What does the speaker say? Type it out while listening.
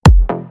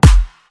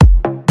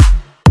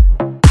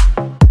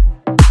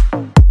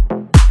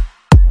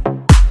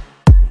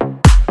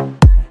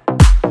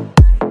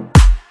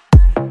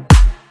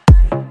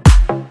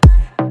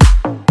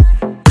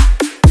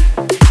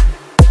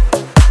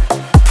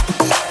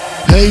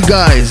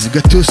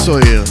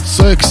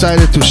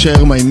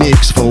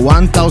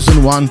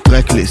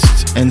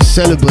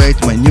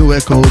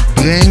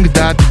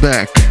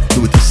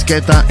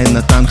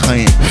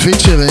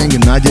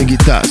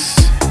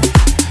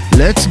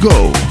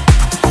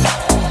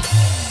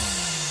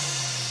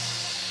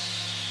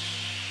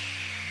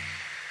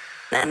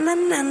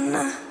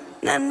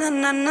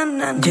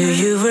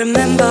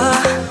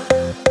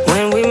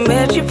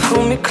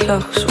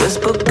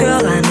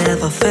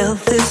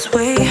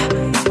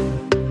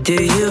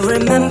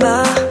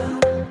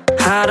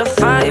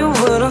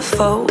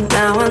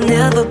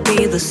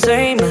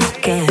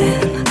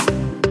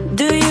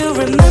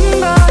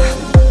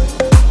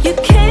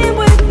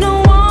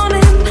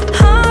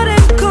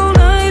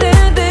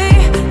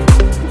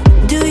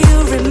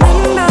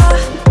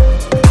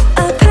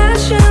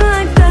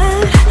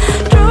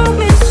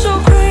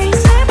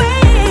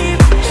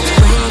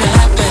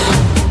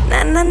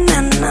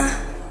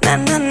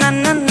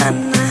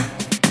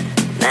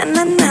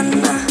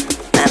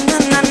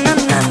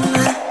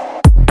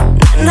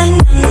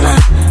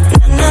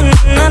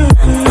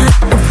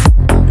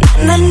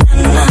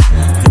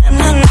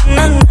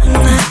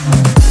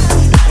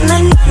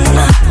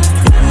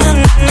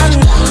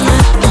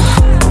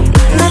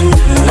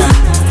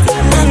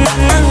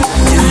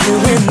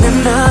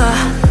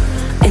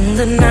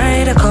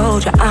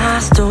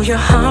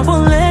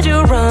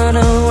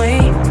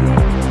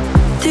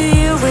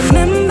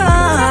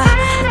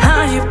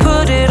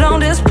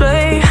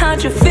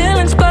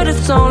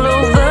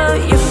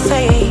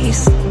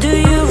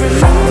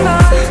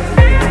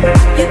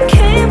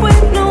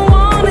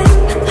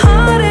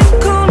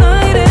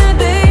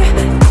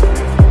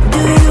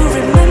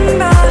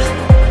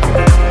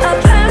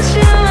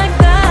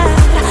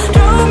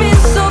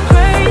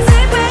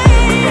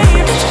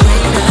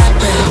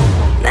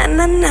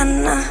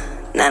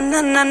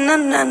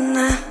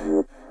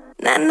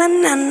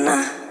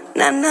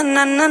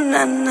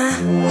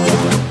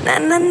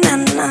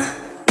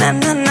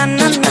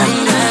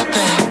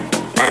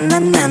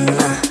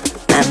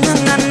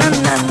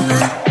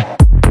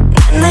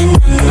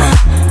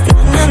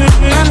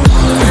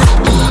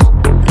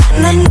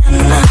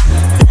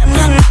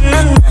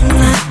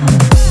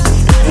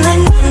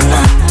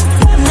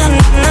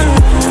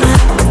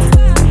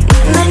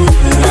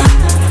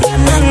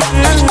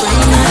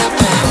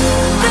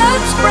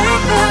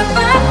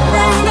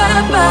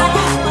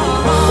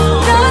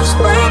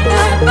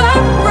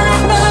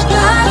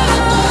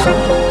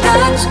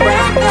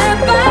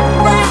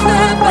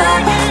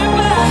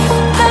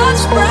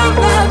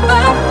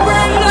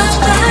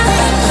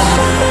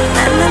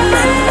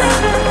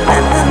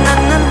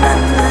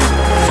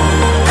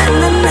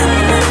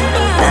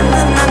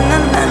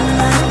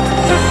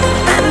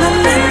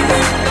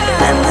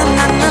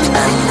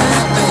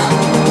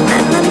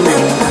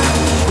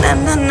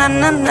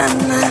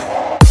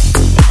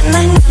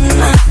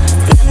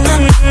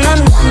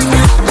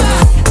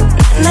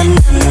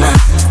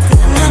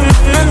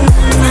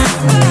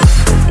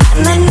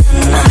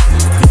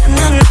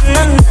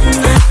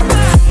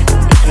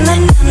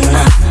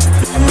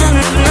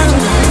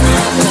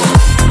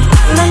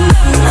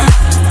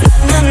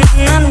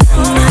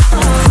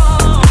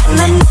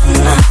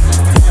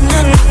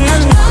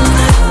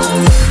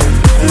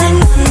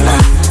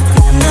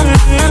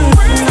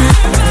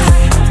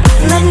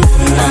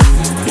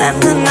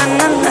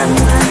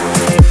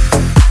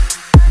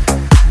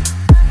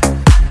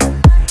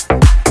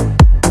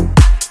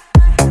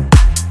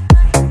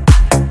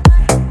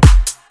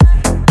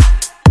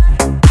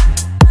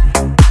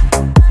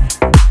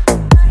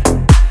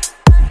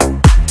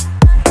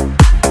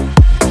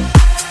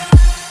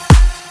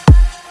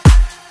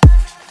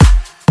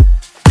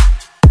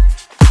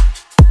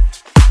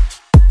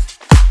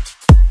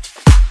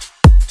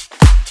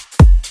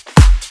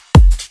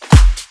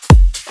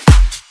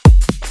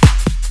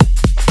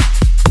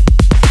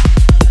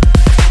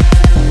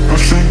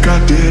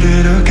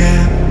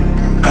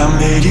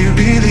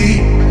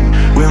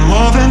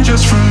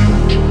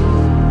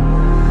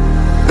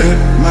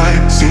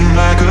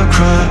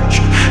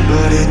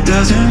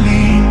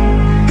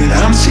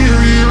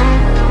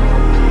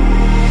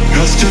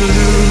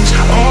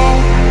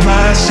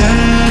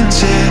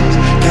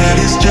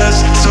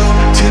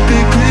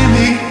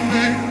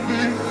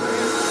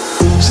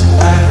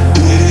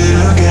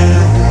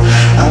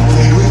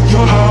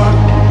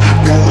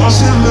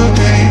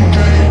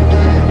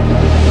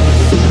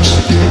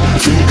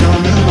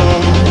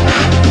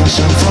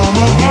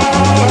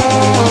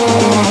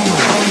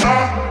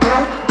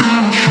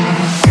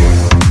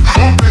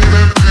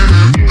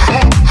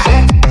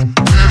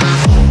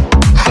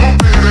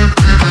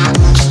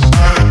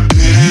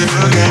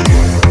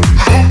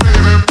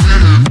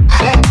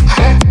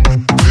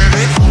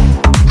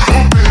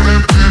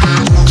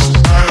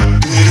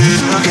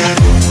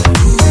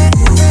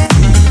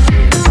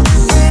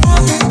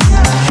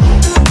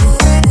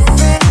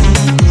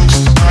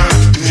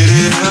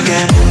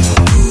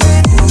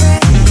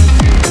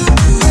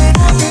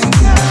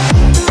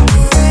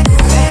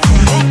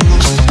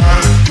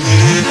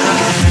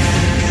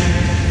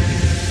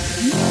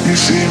You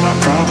see, my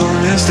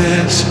problem is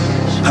this: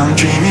 I'm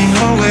dreaming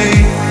away,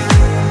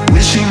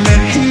 wishing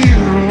that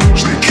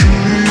heroes they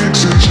truly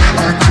exist.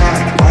 I cry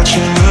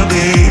watching the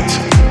days.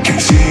 Can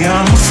see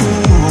I'm a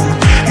fool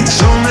in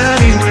so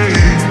many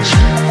ways.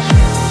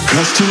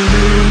 'Cause to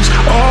lose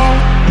all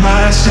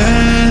my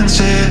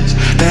senses,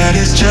 that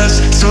is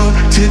just so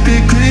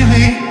typically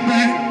me.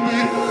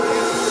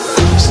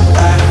 Oops,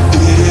 I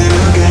did it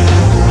again.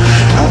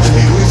 I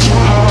played with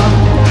your heart,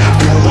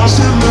 got lost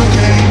in the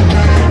game.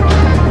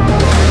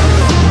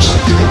 Oops,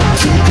 you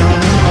think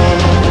I'm in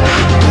love,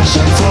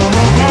 listen from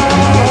above.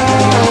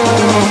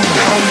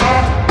 I'm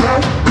not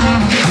that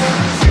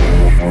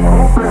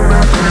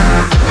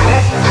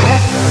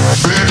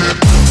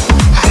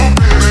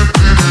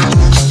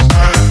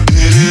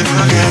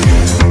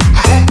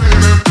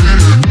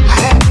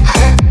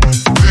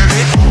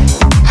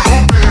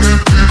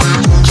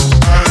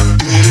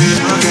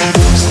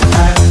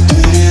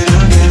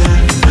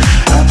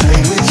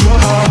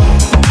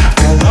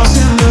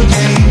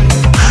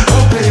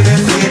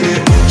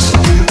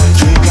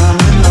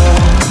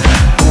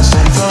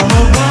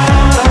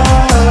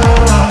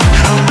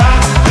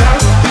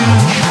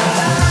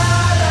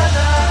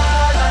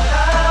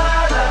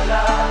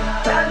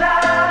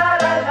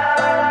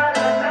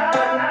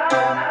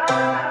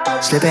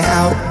Slipping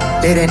out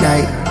late at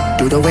night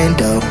through the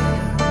window.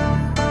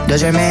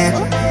 Does your man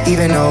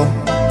even know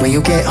when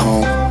you get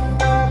home?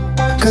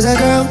 'Cause a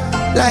girl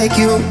like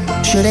you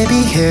shouldn't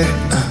be here.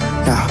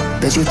 Nah,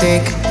 bet you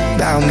think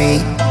about me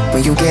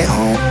when you get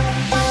home.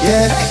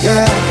 Yeah,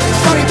 yeah.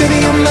 Sorry, baby,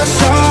 I'm not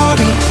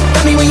sorry.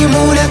 Tell me when you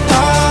move that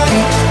body.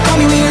 Call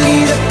me when you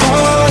leave the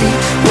party.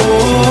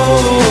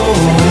 Whoa.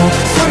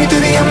 Sorry,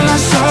 baby, I'm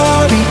not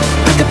sorry.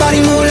 Make the body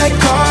move like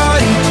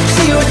Cardi.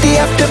 See you at the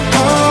after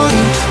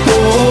party.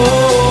 Whoa.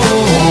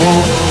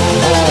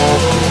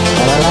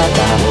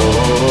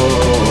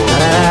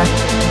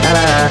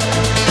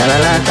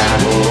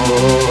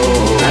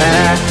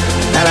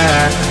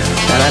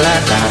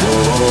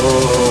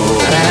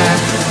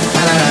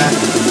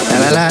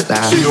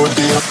 See you at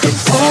the after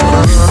party.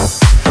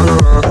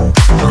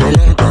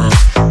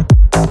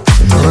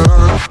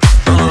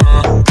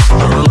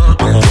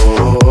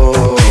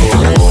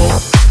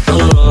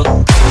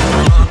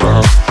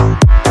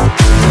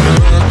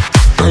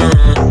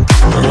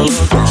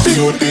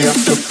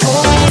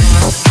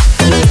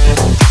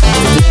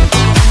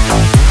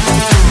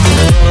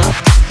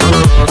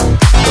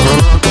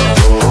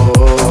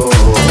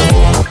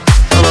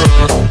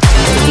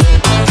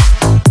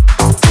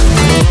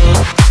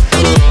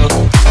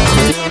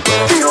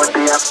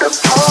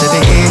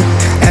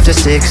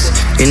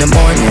 In the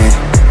morning,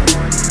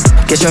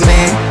 guess your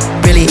man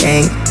really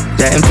ain't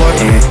that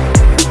important.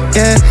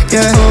 Yeah,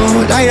 yeah.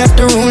 Oh, light up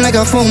the room like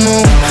a full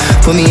moon.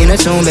 Put me in a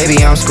tune, baby,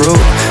 I'm screwed.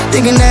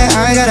 Thinking that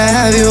I gotta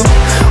have you.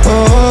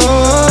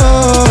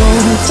 Oh,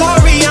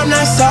 sorry, I'm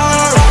not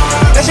sorry.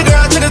 That's your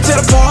girl, I took her to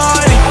the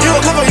party. You a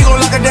couple, you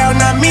gon' lock her down,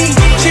 not me.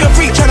 She a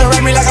freak, tryna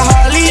ride me like a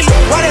Harley.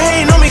 Why they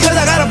hating on me? 'Cause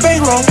I got a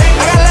bankroll.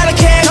 I got a lot of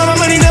cash, all my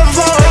money never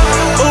fall.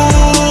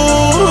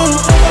 Ooh,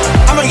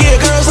 I'ma get a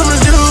girl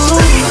something to do.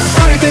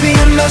 Sorry, baby,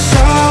 I'm not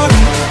sorry.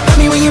 Tell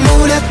me when you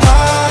move that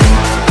body.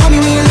 Call me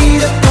when you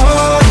leave the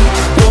party.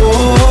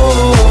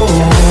 Whoa.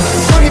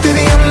 Sorry,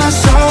 baby, I'm not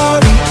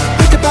sorry.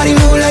 Make the body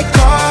move like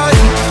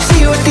Cardi. See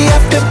you at the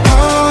after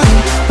party.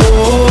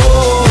 Whoa.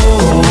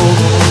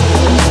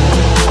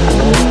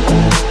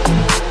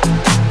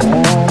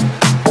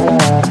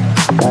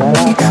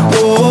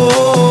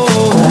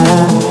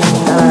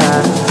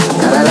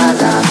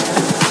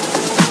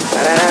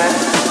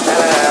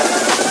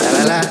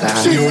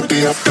 See you at the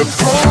after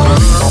party.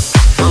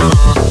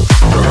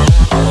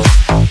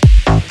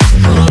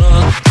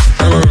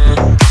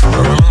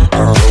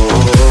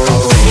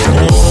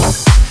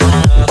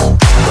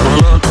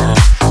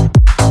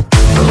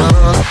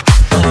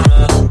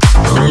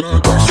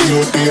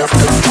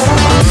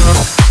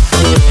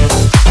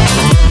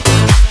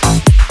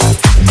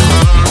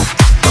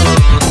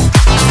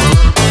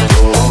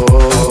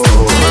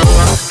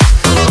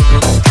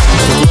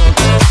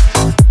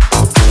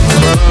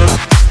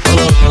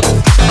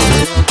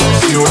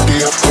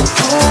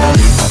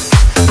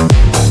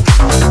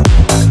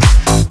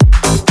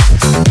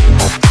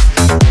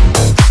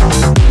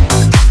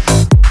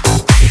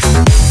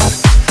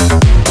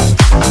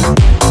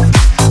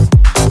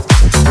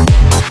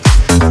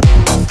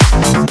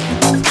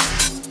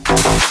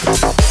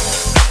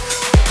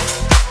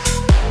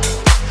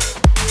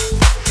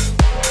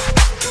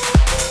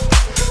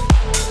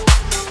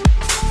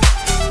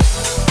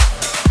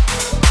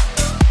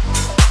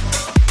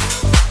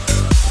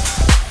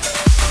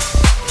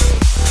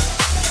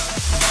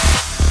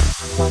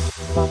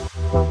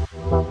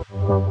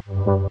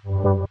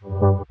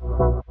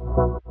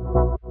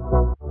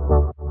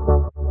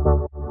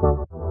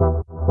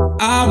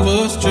 I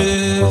was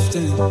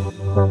drifting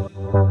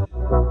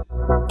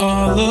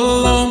all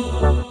alone,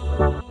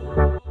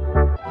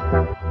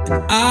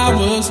 and I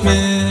was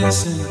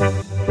missing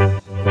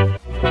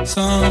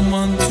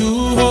someone to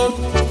hold.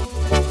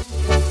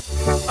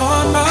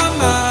 On my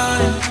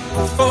mind,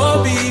 I fall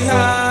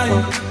behind.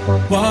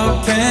 What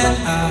can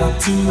I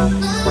do?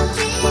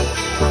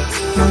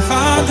 Can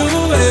find a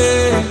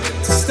way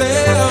to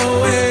stay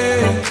away.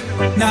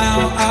 Now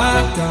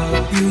I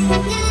got you.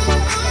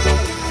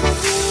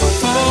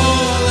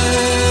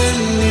 Falling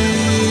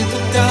deep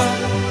down,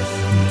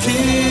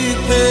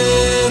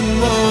 keeping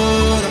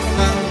what I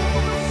found.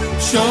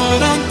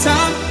 Short on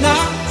time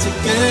now to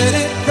get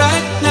it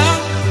right now.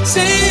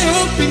 Say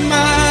you'll be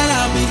mine,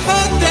 I'll be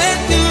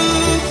holding you.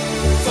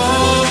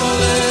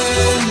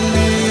 Falling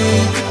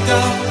deep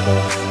down,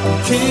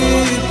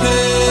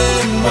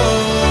 keeping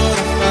what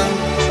I found.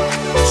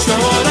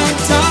 Short on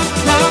time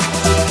now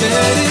to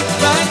get it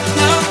right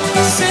now.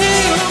 Say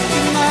you'll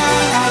be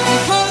mine, I'll be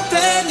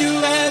holding you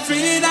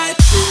every night.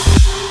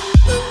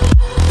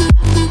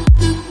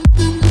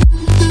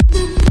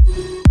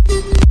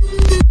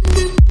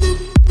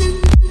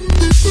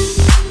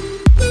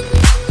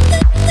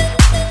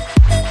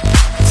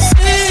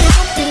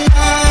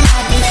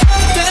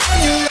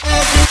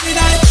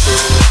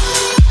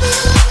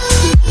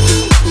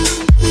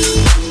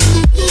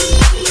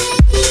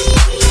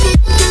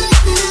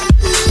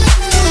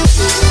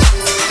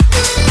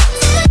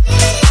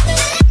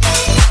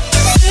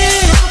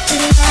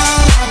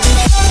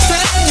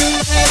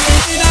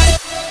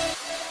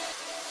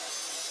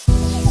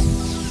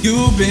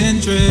 You've been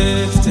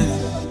drifting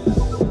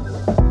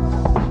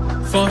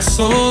for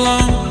so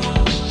long.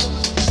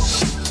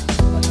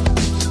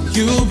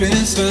 You've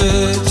been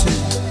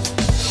searching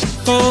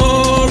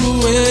for a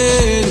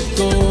way to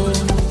go.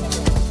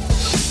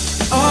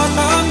 On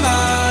my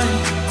mind,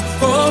 I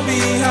fall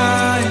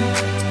behind.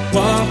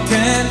 What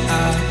can I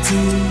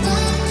do?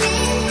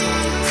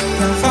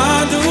 Can't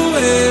find a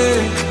way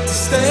to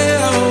stay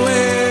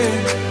away.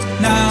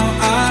 Now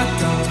I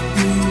got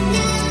you.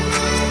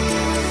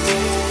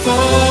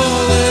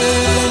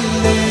 Falling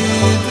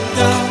deep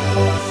down,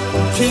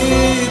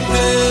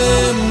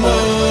 keeping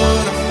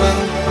what I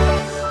found.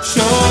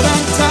 Short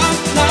on time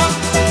now,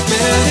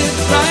 get it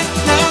right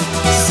now.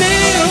 Say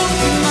you'll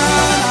be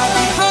mine, I'll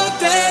be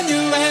holding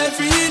you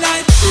every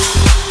night.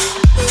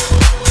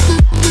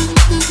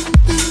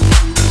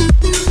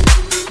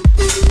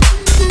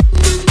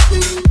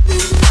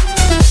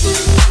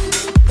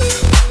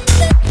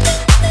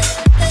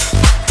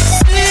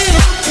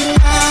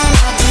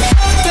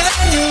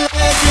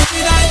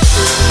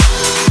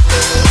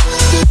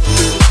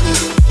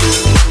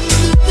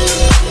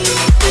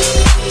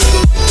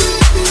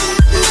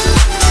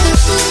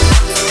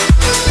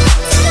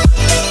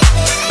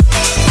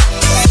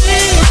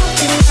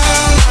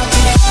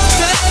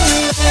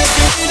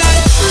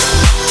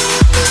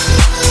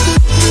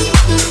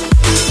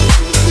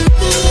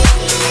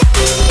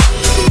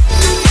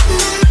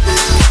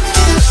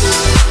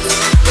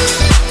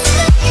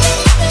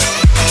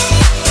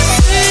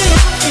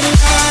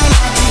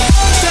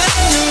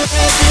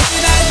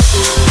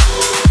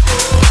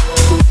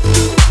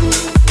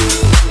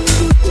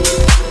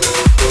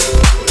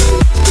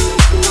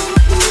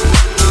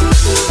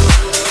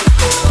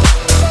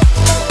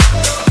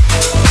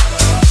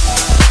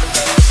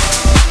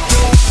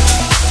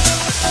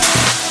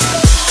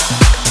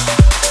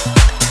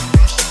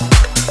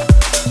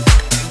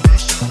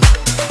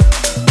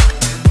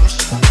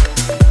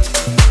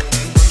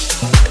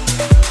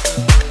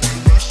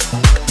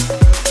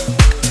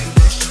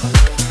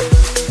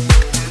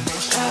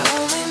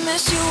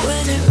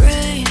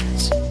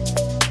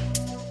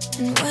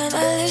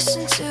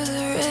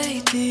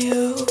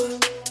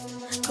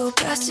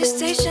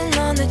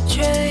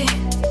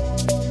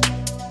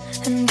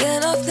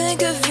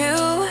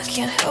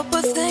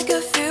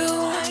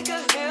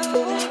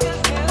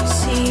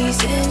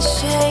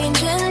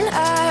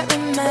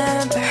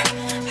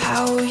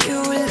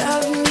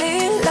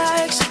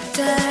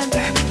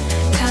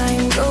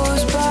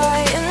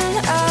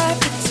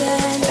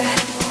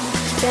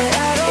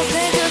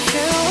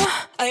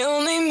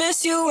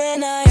 You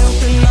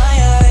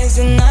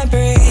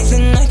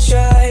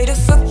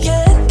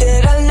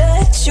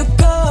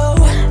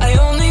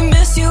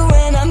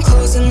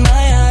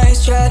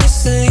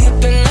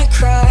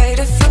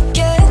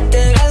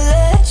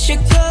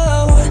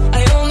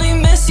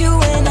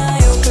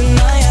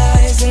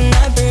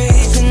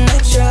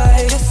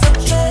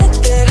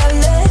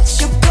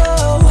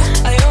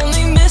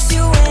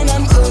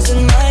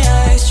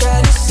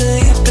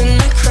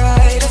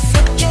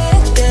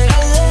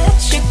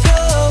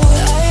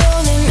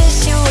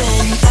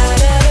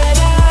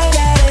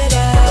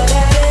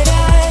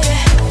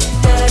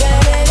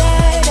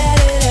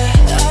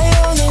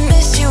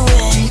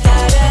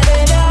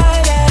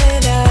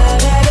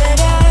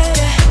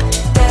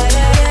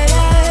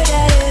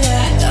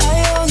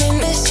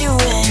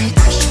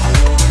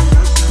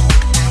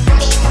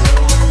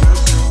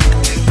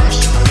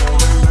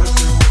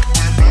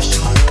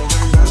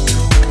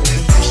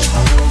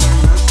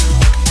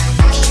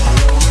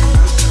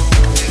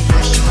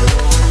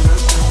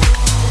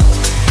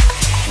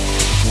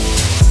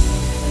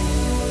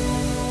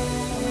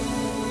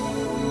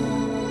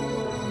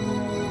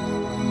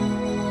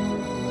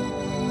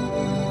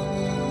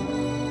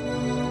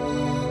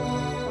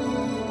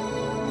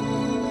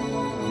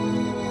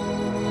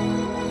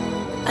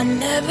I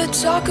never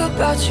talk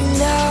about you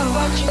now.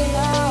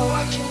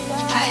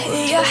 I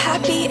hear you're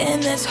happy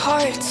and it's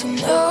hard to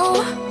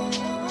know.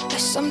 I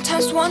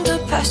sometimes wander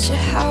past your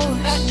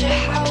house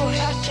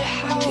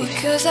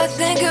because I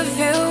think of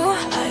you.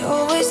 I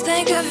always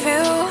think of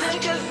you.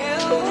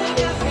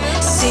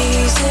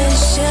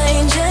 Seasons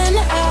change and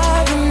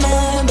I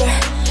remember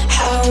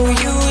how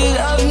you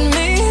loved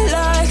me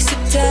like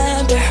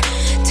September.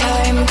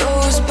 Time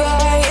goes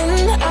by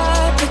and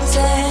I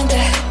pretend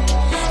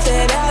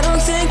that I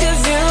don't think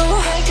of you.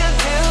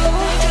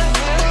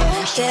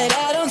 That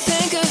I don't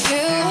think of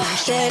you.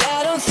 That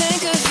I don't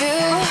think of you.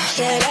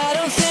 That I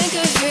don't think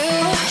of you.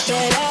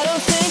 That I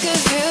don't think of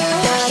you.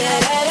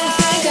 That I don't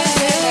think of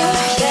you.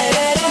 That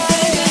I don't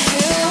think of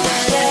you.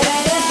 That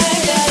I don't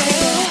think of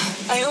you.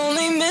 I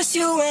only miss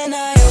you when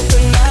I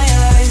open my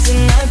eyes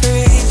and I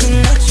breathe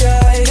and I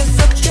try to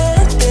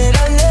forget that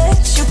I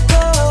let you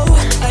go.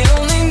 I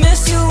only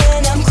miss you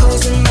when I'm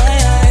closing my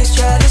eyes,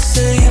 try to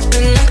sleep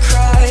and I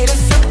cry to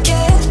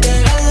forget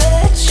that I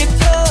let you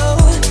go.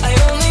 I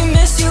only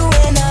miss you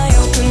when I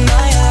open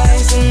my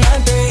eyes and I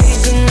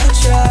breathe and I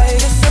try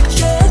to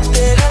forget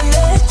that I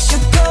let you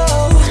go.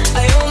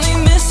 I only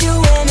miss you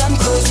when I'm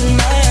closing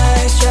my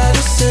eyes, try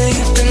to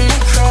sleep and I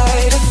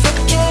cry to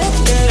forget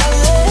that I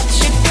let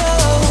you go.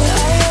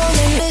 I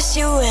only miss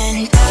you when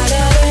da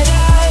da da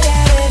da da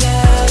da da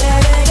da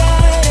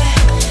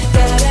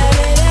da da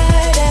da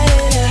da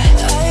da.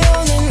 I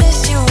only miss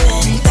you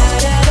when da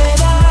da da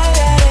da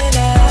da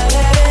da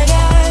da da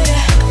da.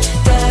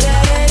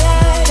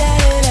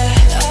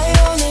 I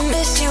only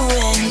miss you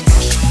when.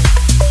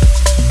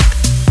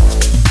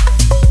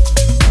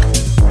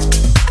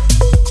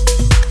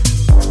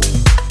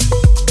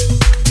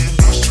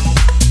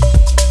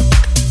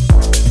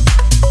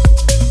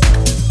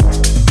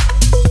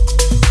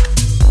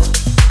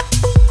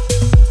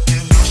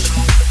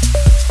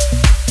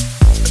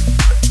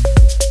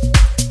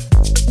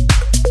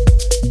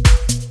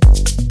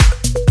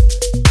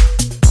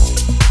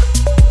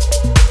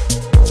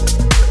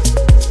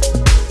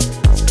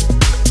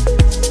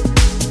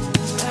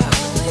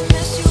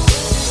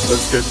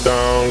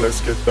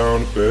 Let's get down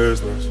to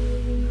business.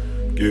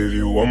 Give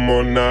you one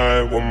more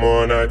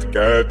night to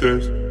get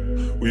this.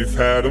 We've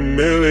had a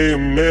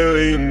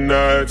million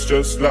nights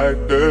just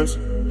like this.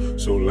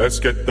 So let's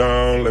get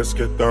down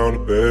to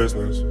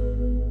business.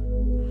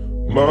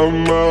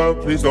 Mama,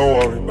 please don't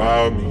worry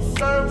about me,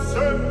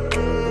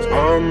 'cause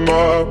I'm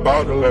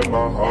about to let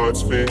my heart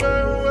speak.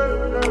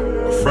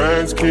 My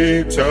friends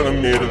keep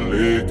telling me to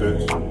leave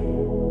this.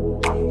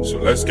 So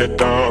let's get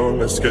down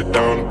to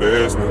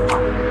business.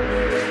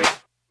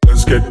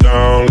 Let's get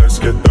down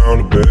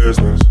to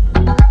business.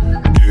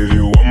 Give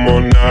you one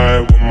more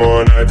night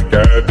to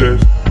get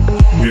this.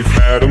 We've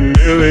had a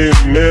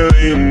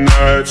million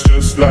nights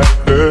just like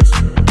this.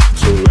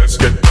 So let's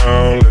get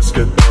down to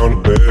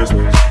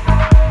business.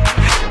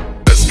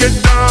 Let's get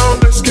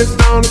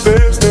down to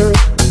business.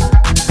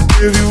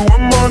 Give you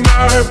one more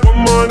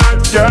night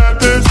to get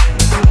this.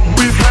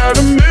 We've had a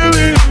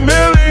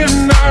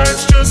million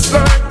nights just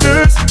like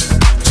this.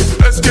 So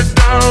let's get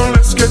down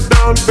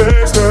to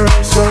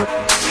business.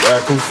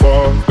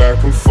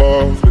 Back and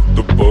forth with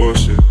the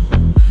bullshit.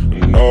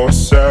 I know I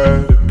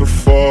said it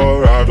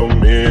before, I don't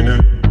mean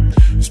it.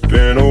 It's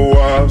been a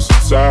while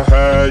since I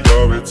had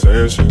your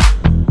attention,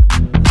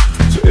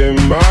 so it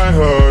might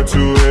hurt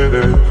to hit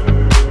it.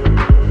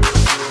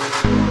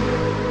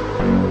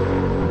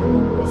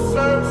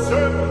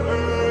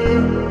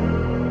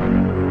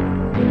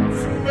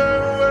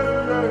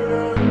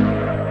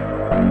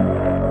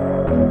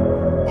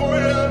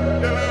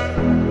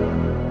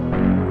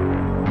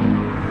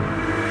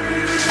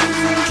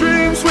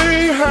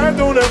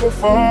 Don't ever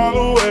fall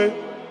away.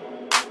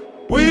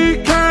 We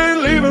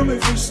can't leave them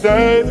if we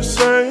stay the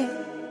same.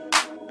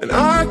 And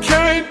I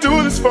can't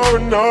do this for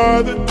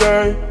another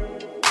day.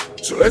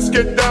 So let's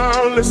get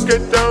down to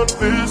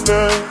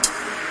business.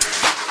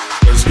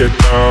 Let's get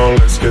down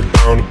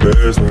to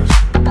business.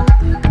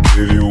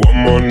 Give you one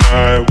more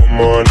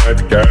night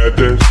to get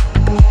this.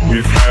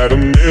 We've had a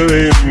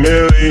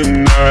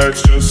million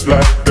nights just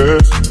like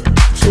this.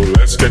 So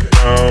let's get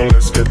down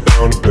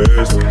to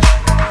business.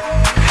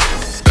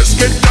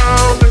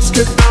 Let's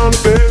get down to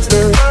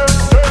business.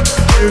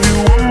 Give you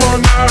one more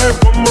night,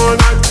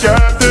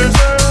 got this.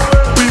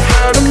 We've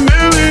had a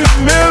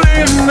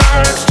million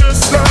nights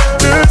just like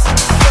this.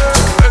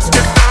 Let's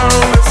get down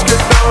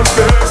to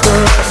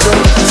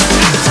business.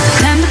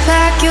 Time to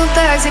pack your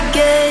bags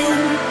again.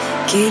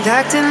 Keep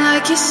acting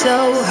like you're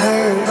so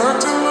hurt.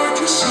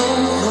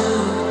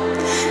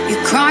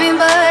 You're crying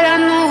but I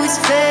know it's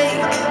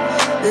fake.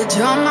 The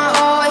drama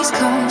always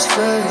comes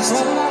first.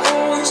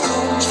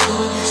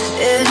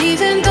 And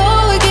even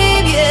though I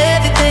gave you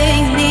everything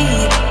you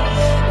need,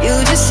 you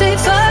just say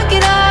fuck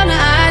it all,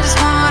 now I just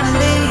wanna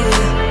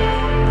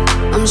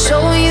leave. I'm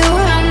showing you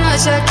how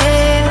much I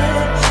care,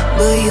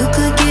 but you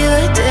could give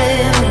a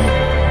damn.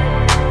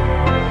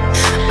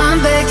 I'm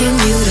begging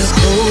you to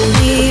hold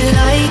me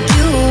like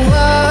you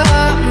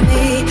want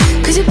me,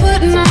 'cause you're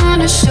putting on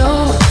a show,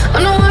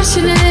 I'm not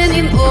watching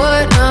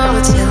anymore.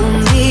 Now tell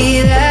me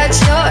that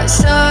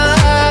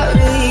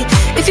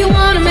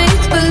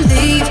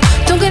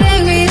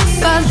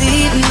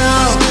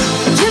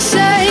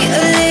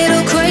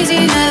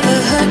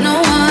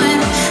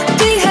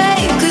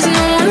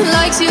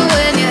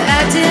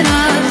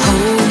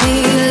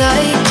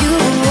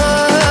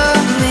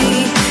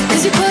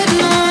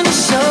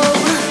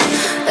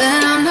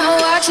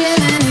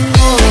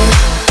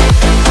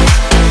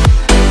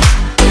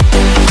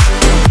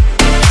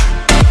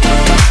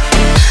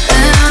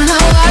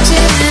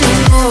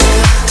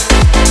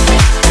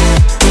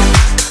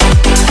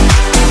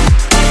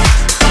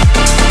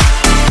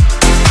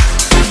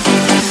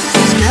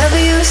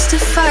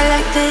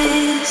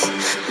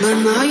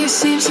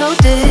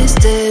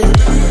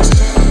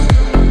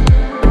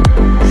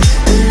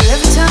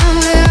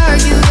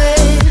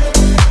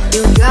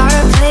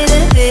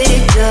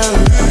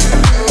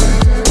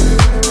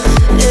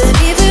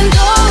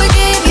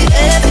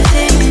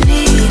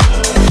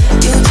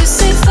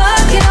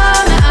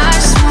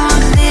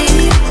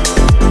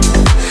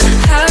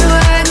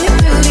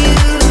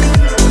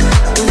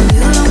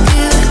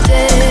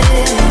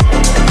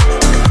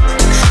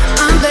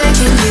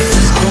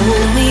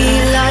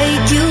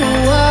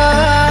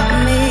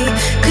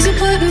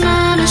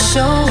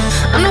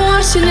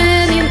watching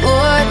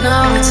anymore.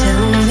 Now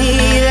tell me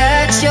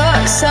that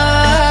you're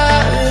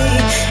sorry.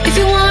 If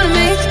you wanna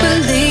make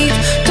believe,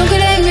 don't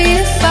get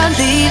angry if I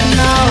leave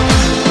now.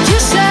 You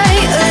say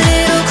a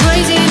little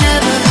crazy,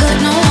 never hurt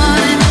no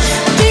one.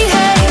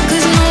 Behave,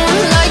 'cause no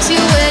one likes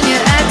you when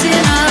you're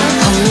acting up.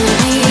 Hold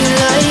me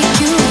like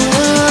you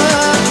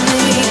want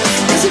me,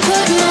 'cause you're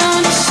putting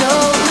on a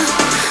show,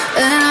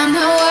 and I'm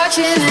not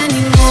watching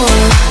anymore.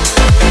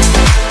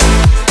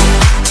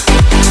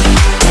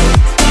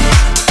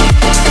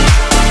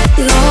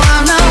 No,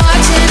 I'm not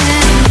watching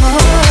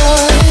anymore.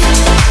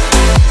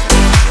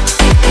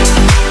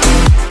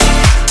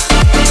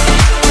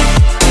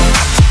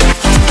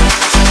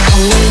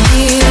 Hold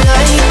me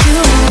like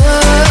you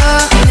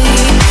want me,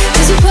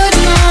 'cause you're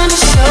putting on a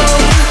show,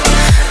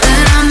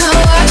 and I'm not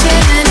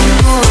watching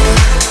anymore.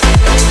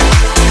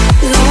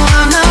 No,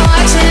 I'm not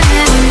watching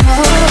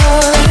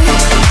anymore,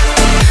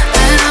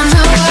 and I'm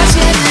not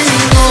watching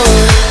anymore.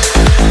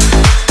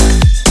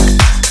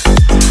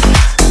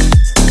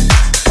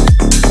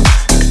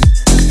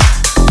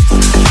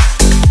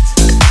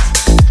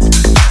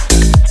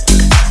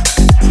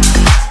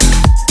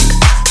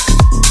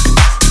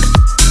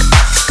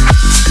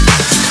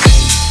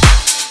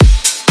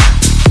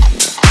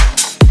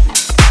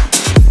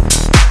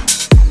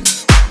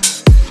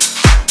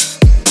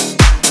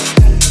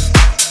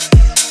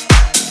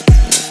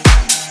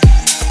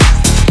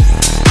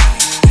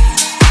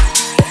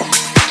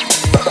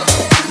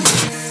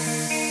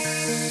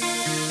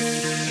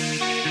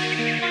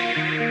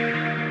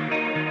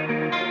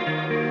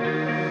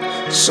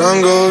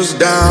 Sun goes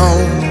down,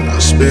 our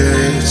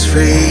spirits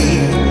free.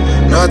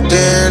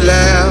 Nothing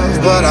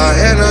left but our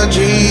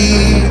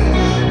energy.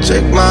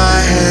 Take my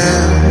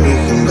hand, we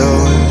can go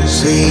and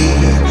see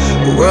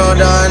a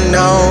world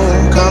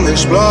unknown. Come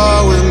explore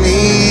with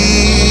me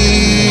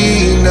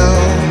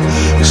now.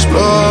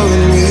 Explore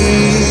with me,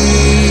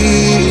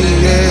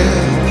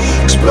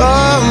 yeah.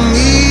 Explore with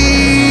me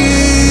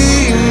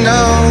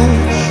now.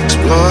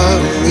 Explore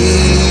with me,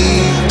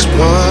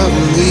 explore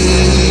with me.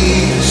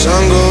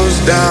 Sun goes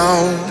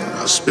down,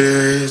 our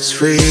spirits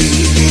free.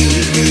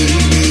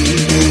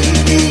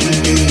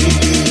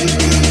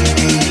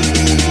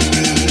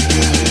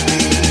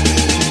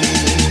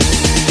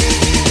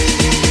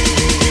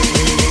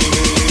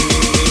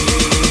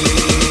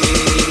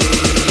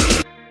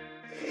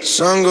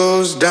 Sun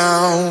goes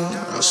down,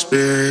 our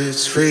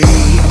spirits free.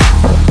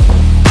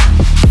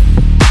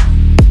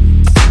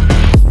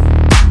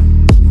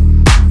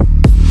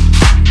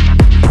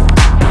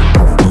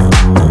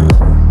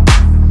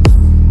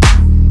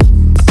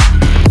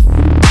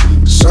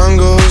 Sun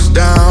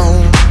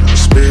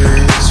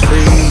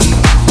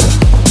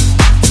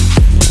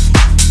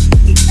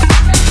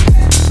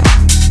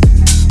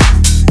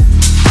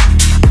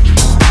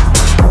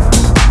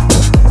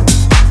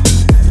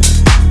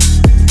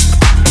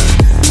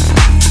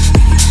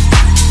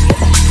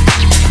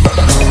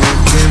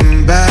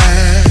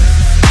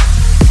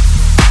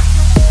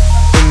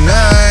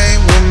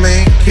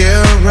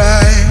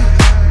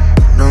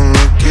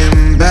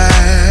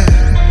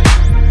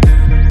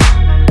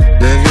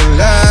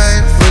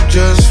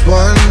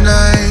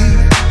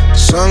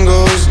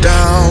goes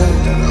down,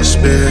 our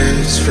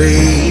spirits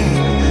free.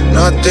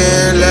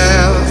 Nothing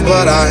left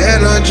but our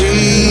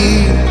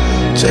energy.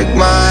 Take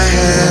my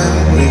hand,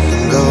 we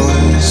can go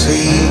and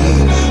see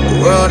a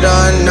world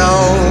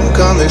unknown.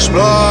 Come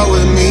explore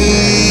with me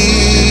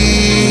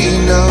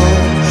now.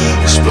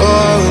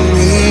 Explore with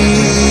me,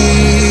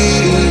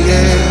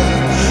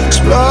 yeah.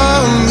 Explore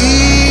with me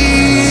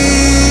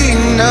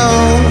now.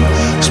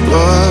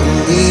 Explore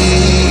with me,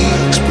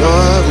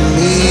 explore with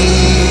me.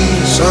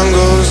 Sun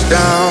goes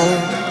down,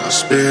 our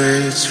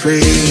spirits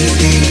free.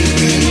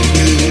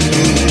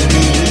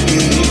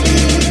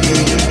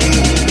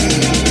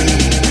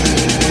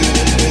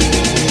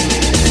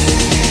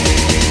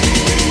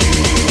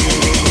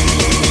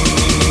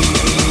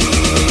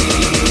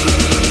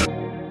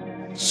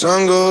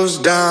 Sun goes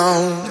down,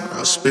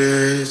 our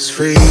spirits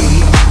free.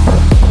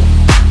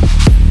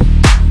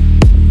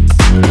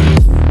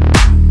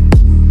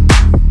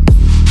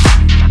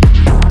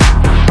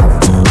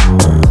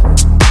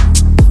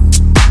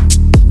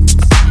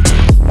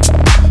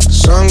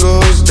 Sun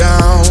goes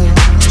down,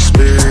 our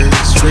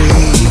spirits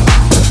free.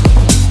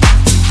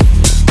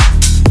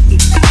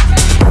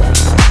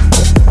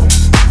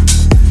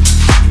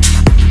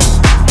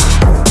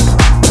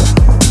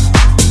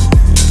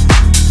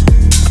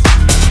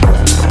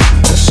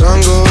 Sun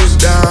goes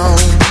down,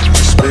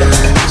 our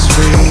spirits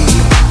free.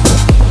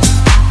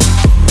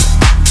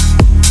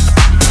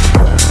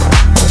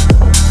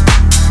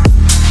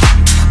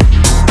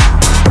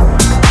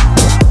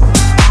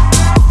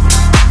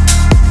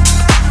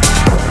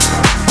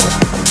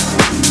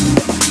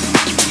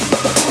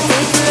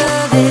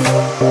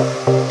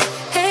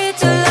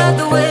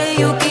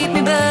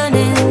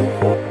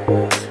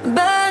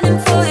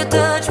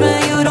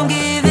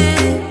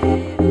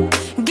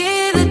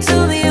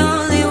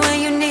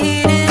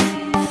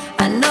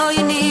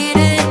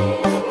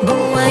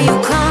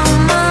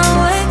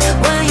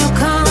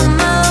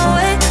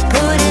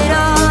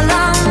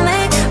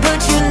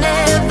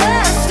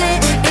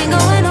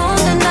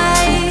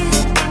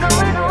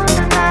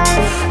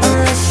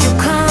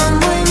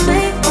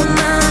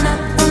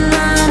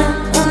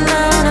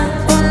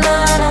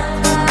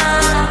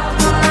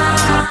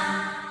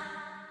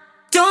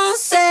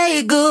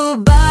 say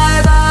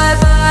goodbye, bye,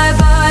 bye,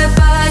 bye,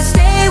 bye.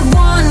 Stay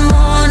one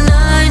more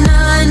night,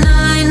 night,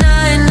 night,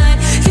 night, night.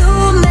 You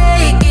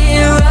make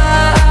it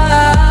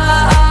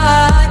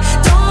right.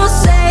 Don't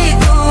say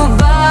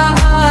goodbye.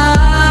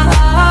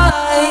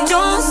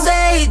 Don't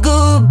say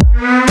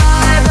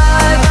goodbye,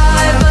 bye,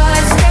 bye,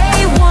 bye. Stay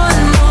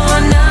one more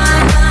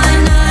night, night,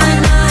 night,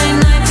 night,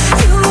 night.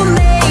 You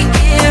make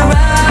it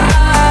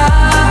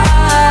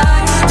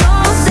right.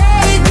 Don't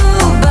say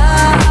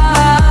goodbye.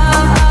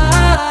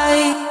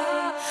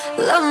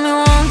 Love me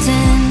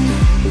wanting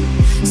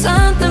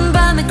something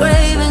by the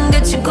grave and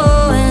get you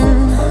going.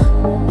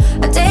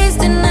 A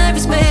taste in every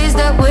space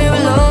that we're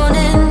alone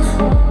in.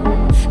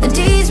 And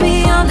tease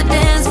me on the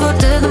dance floor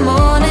till the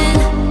morning.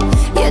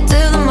 Yeah,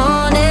 till the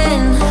morning.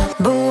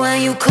 But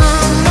when you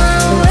come my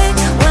way,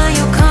 when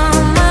you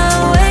come my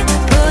way,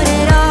 put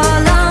it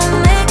all on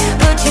me,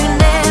 but you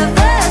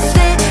never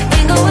say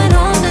ain't going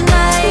home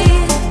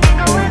tonight.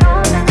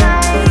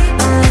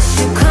 Unless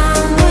you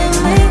come with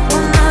me,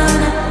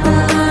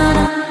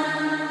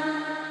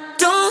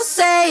 don't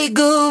say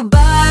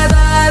goodbye,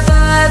 bye,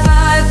 bye,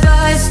 bye,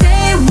 bye.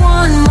 Stay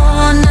one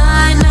more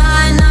night,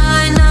 night,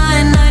 night,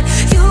 night, night.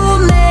 You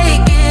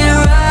make it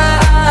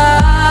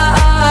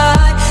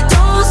right.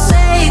 Don't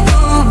say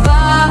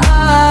goodbye.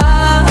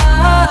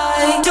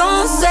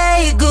 Don't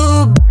say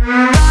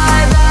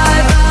goodbye,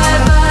 bye, bye,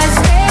 bye.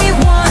 Stay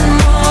one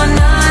more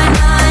night,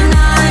 night,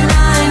 night,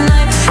 night,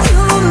 night.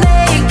 You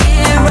make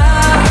it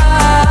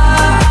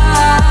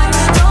right.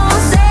 Don't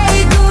say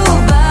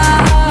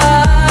goodbye.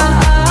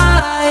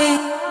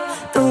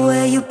 The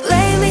way you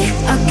play me,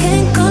 I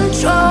can't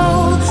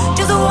control.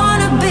 Just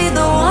wanna be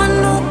the one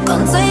who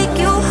can take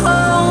you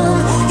home.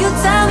 You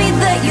tell me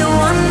that you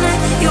want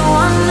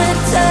it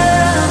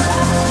too,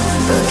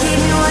 but keep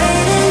me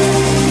waiting.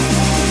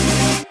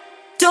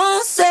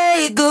 Don't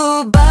say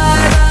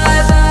goodbye,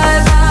 bye, bye,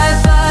 bye,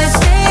 bye.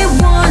 Stay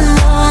one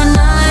more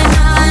night,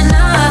 night,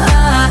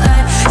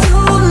 night. You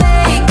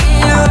make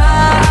it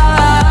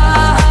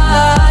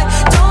right.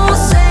 Don't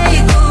say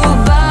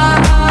goodbye.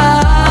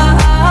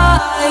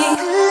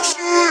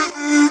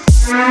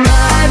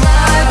 Bye,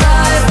 bye,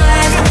 bye,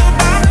 bye.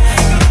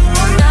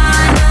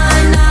 Night,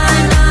 night,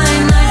 night,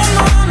 night, night.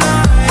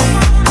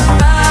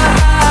 Bye.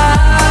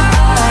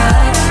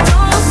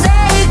 Don't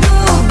say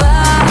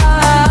goodbye.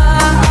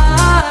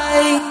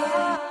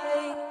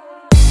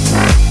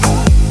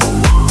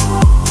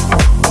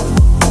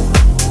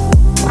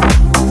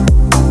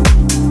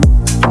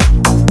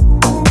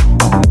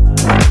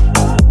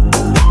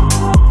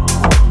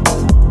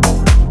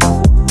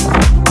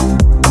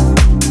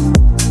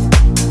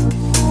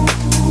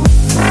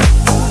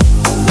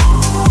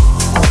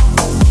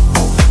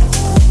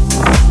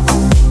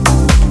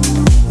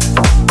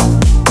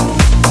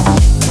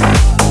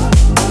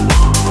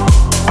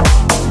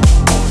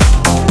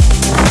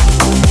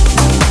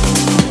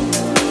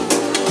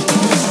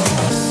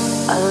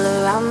 All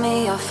around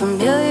me are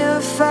familiar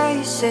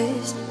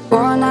faces,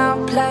 worn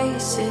out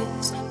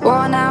places,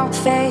 worn out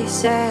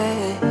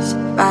faces,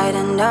 bright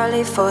and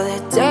early for their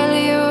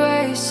daily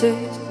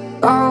races,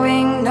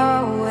 going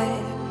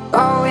nowhere,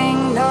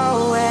 going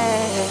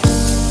nowhere.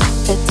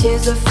 The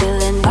tears are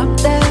filling up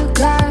their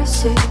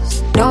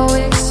glasses, no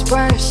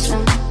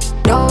expression,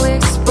 no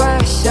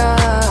expression.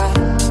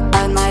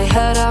 At my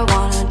head I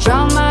wanna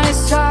drown my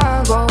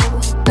sorrow,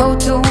 no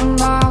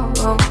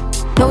tomorrow,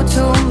 no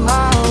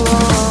tomorrow.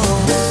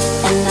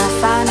 And I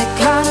find it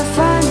kinda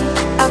funny,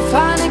 I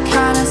find it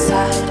kinda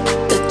sad.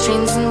 The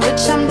dreams in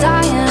which I'm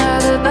dying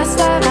are the best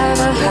I've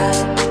ever had.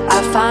 I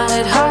find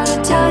it hard to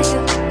tell you,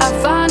 I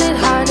find it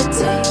hard to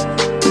take.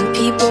 When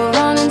people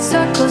run in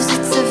circles,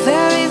 it's a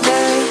very,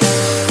 very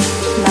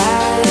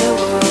mad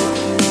world.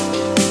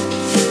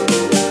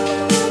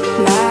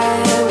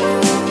 Mad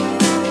world.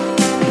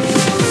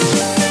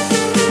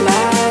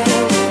 Mad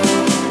world.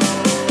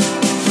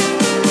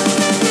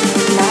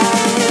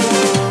 Mad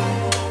world.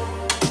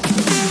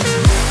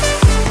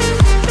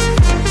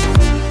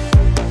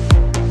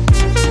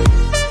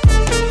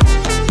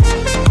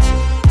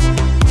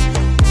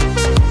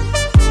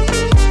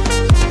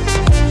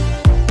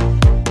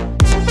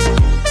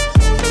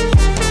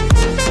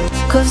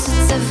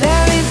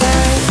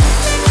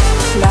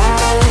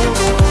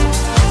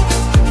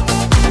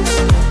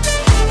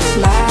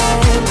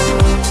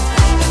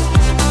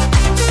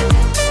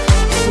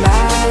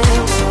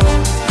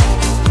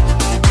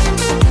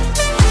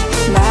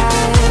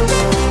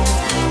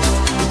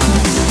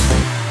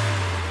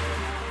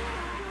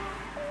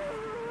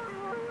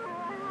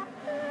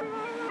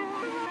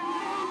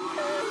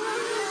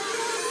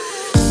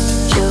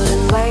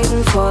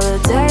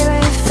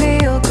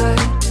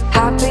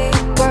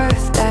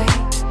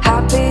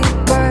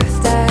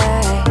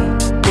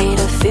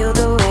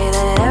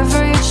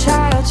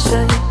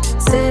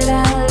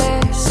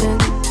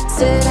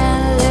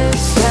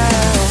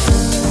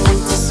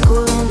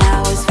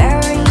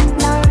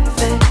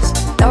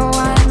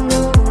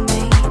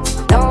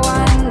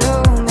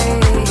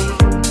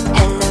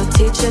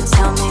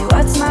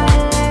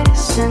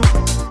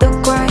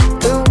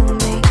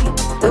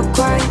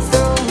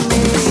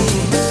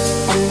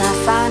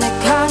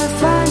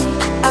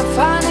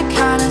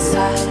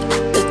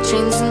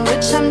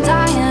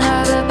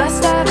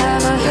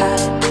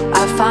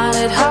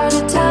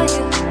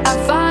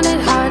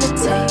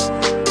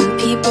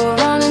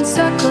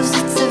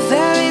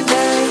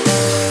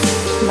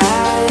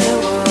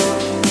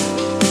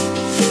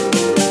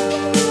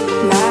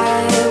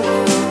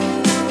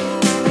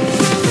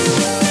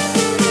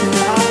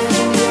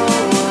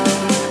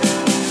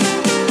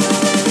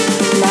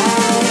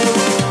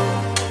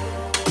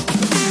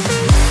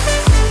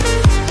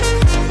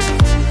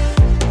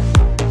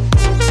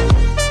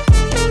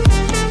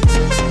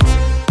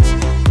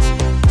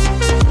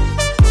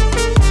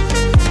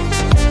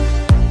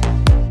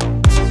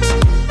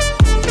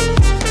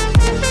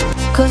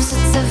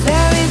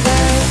 very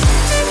best.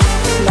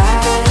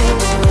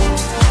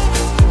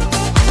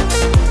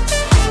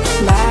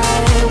 My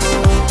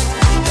world,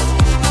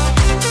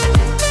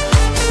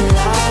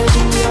 lies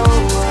in your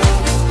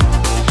world.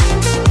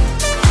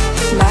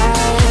 My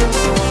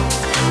world.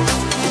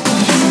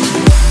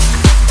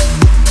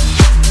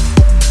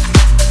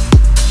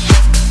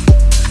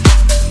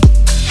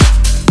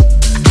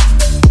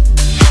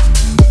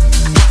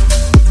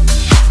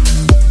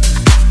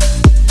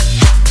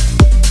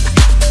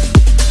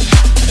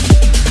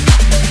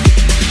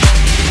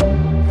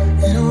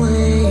 In a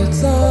way,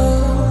 it's all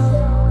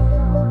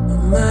a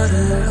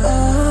matter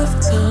of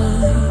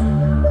time.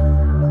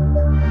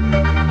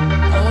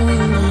 I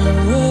will not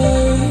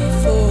wait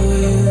for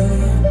you.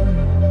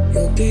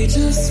 You'll be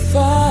just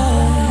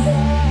fine.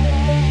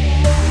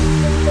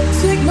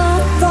 Take my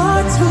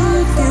thoughts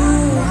with you,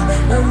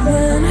 and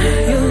when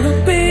you look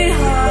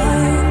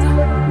behind,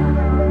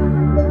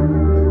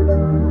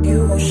 you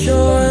will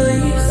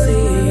surely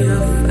see a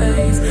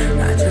face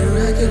that you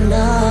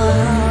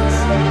recognize.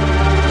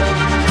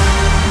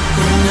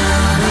 You're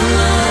not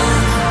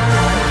alone.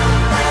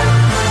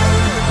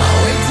 I'll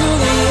wait till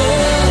the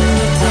end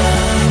of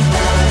time.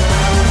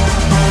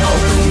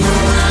 Open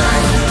your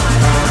eyes.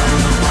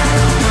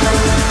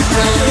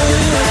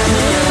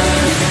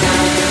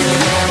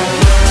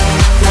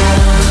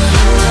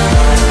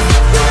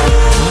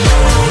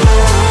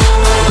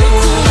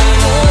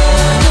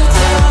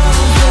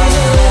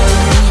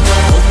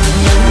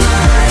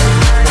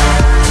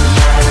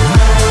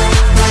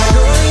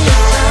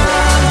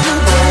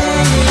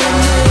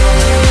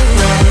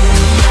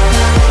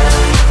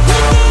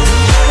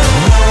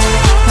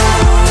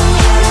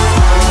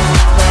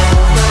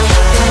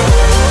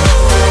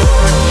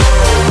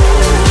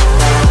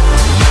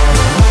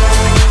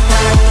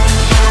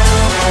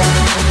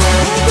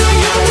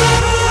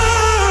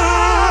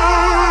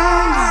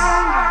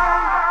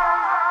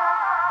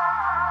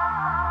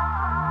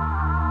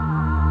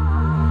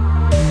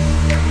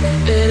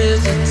 It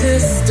is a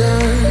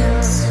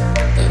distance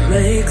that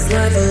makes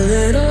life a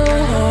little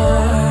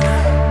hard.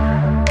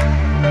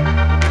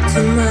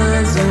 Two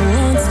minds that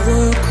once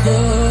were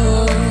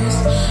close,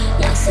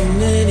 now so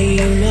many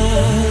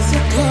miles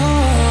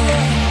apart.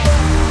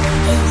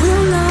 I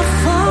will not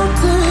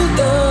falter,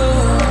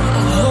 girl.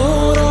 I'll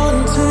hold on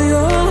to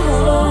your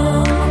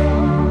home,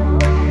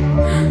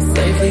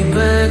 safely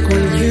back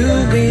where you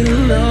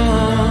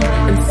belong,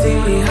 and see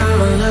how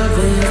our love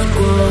is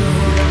grown.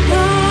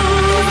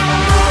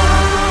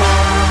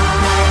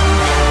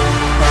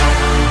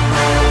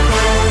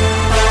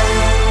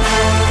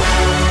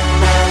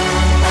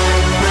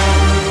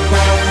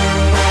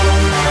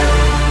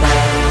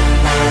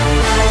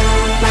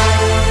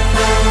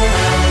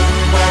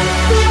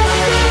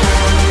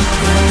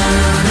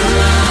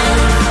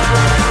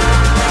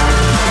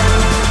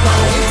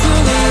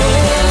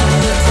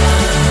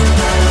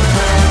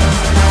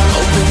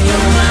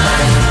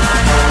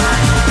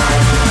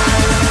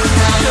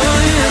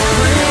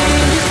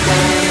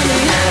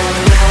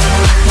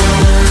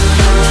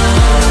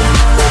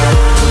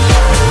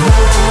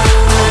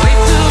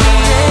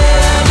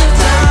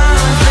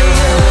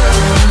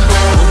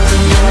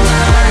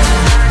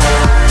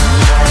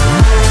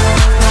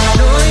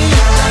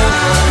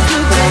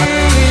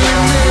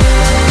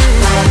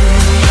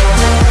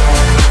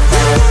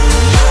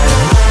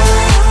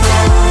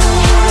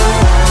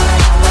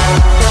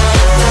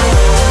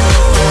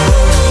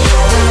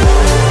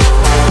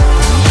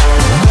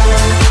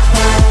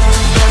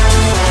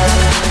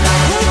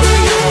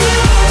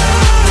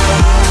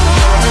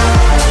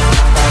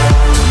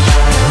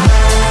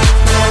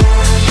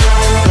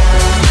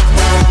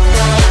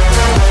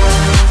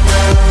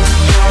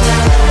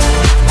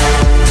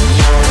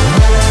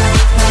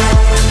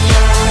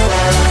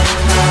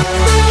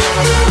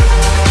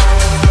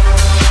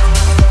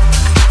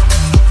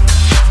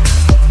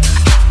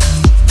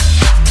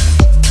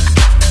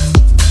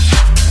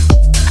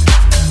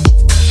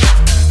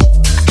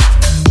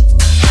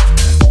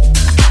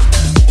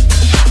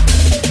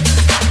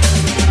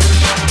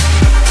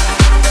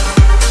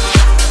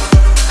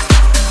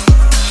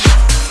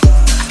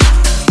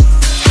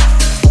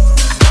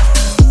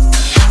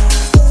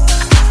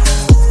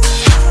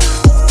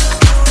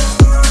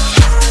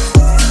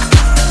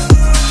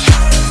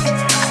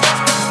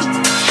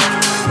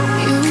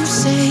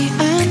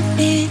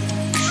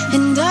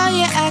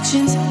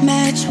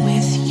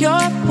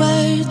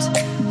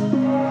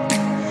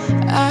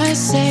 I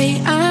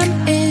say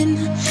I'm in,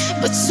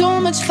 but so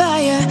much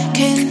fire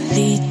can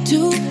lead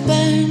to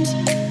burns.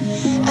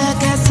 I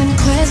got some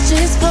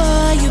questions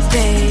for you,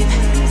 babe.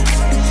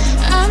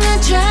 I'm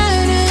not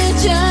trying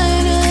to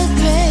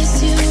press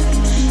you.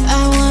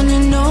 I wanna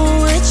know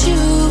what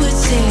you would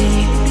say.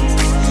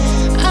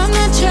 I'm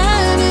not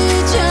trying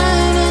to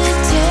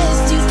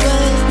test you,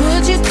 but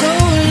would you go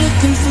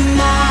looking for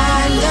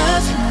my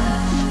love,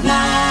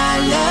 my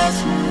love,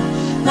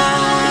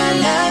 my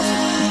love?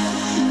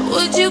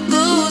 Would you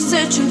go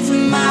searching for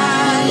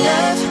my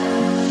love,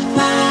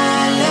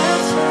 my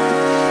love,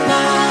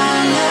 my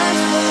love?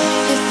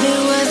 If it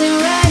wasn't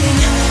right in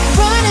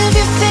front of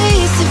your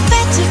face,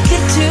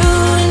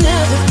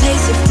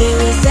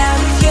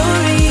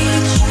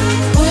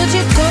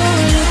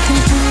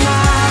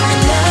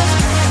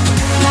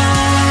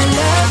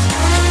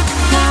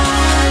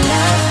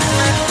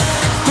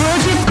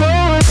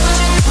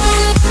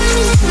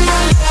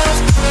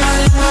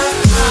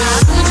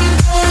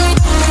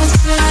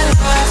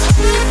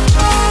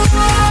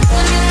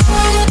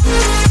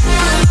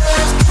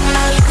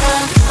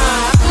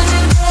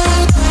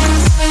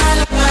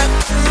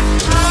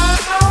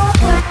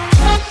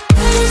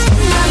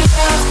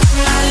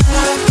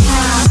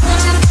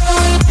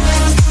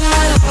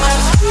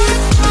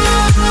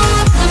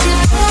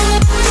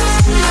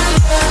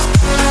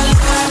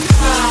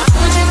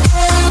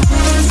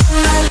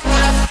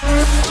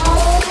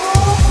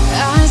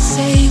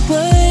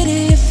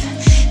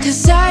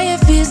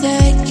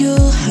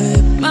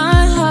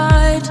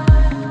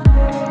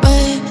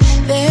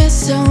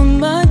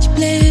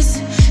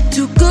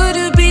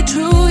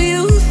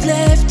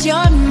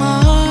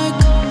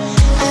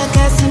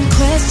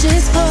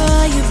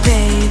 for you,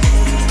 babe.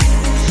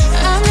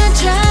 I'm not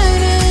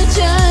trying to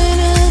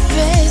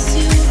impress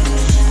you.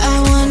 I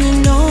wanna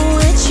know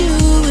what you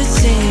would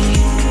say.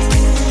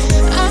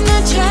 I'm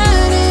not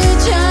trying to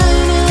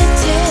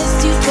test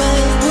you,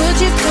 but would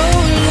you go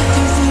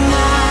looking for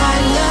my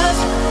love,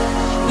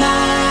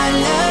 my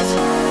love,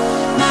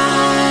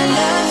 my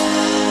love?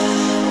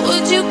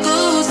 Would you go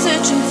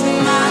searching for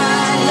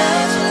my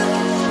love,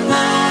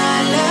 my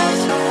love,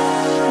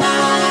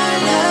 my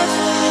love?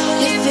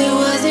 If it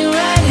wasn't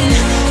right in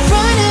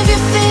front of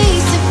your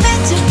face, if I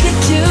took it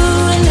to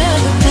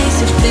another place,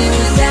 if it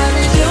was out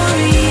of your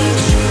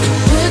reach,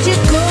 would you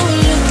go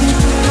looking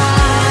for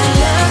my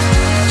love,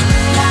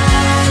 my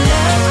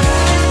love,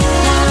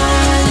 my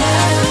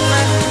love?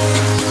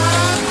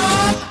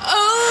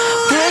 Oh,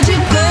 would you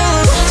go?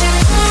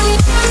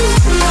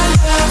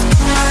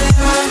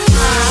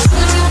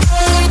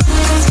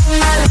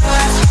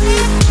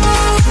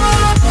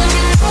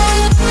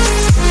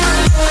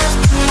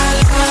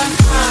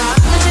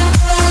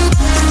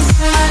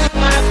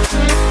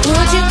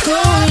 Would you go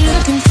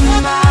looking for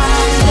my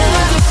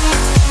love,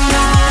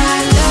 my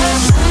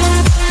love,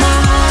 my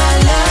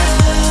love?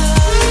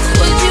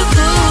 Would you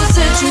go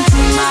searching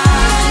for my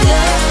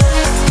love,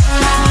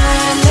 my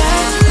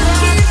love,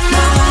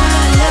 my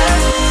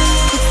love?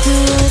 If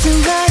it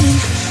wasn't right in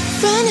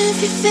front of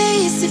your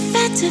face, if I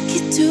took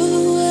you to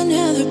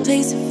another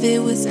place, if it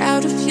was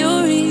out of your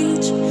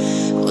reach,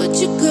 would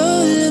you go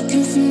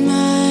looking for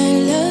my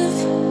love,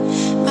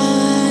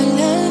 my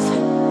love,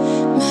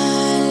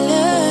 my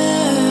love?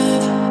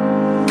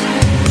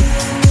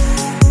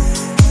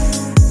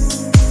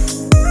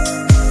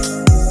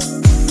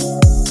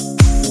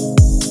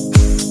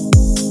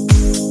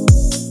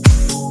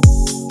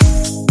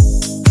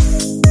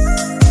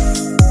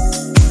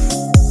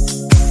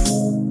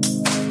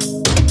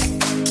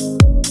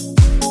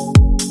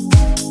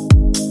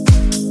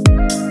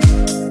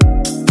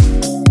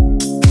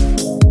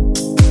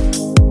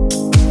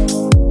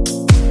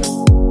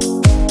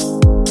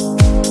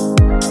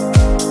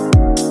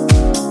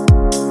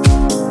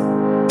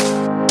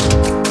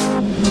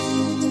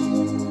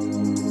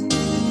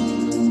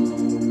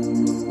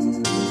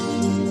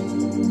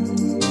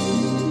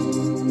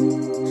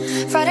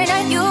 Friday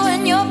night, you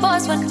and your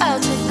boys went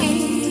out to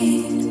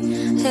eat.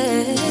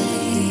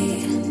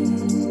 Hey.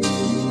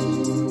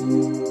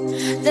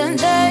 Then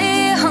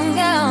they hung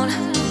out,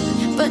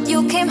 but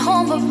you came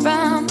home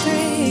around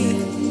 3.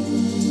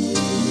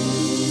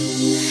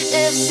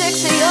 If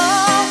 6 of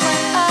y'all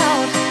went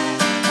out,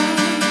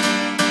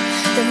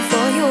 then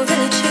 4 you were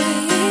really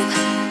cheap.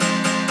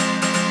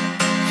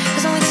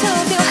 'Cause only 2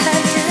 of you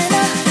had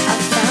dinner. I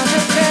found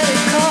your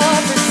credit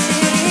card receipt.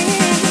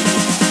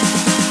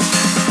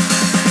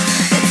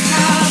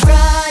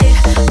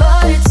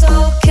 But it's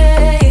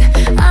okay,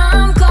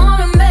 I'm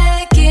gonna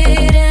make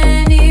it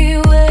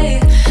anyway.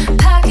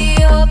 Pack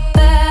your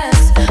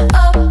bags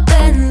up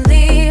and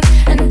leave,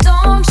 and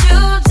don't you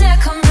dare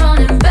come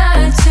running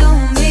back to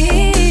me.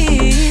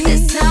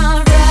 It's not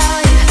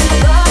right,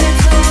 but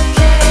it's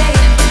okay,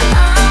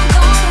 I'm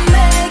gonna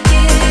make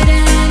it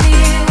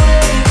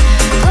anyway.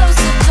 Close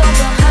the door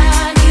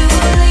behind you,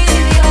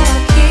 leave your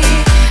key.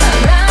 I'd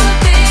rather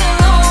be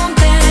alone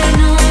than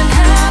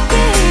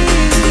unhappy.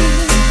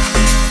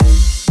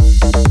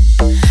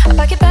 I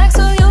pack your bag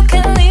so you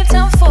can leave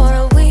town for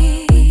a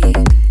week.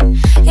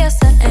 Yes,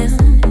 I am.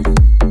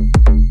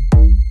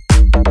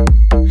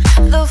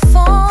 The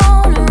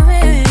phone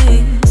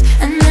rings,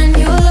 and then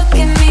you look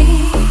at me.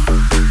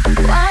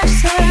 Why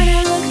just turn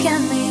and look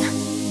at me?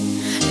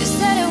 You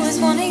said it was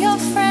one of your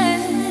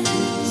friends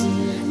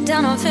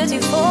down on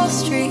 54th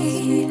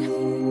Street.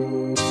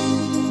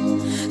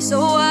 So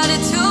why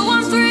did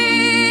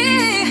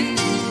 213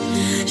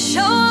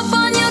 show up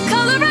on your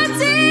color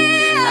ID?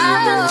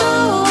 I've been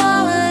through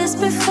all this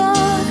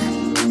before.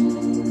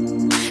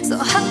 So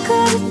how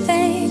could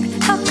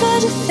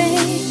you think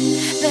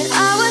that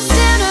I would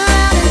stand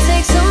around and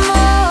take some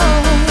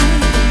more?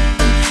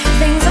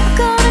 Things are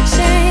gonna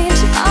change,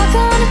 'cause I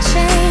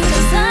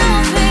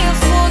won't be a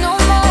fool no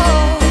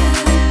more.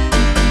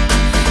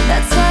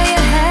 That's why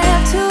you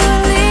have to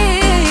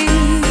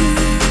leave.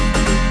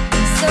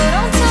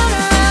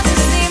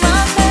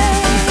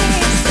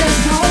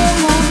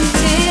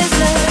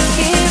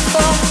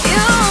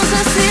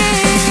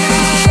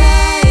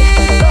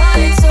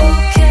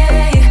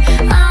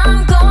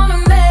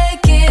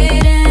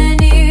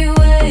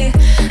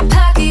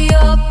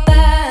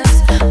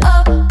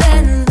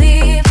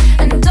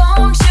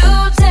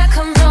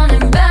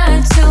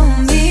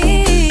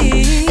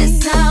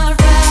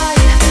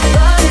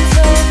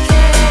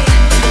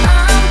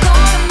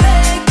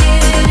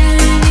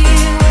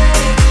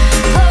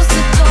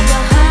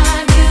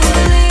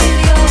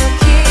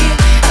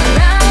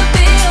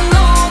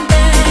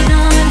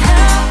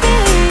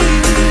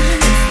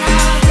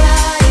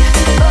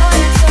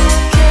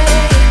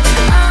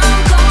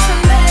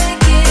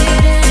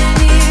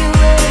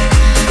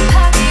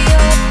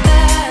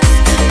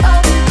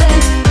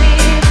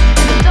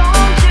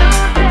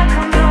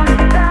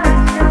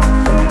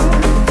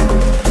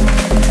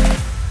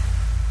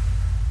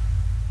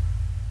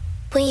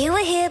 When you were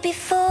here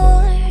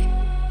before,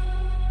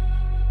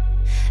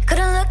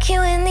 couldn't look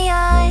you in the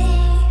eye.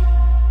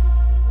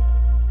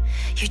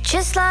 You're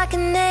just like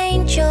an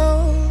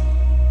angel.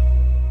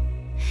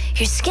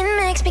 Your skin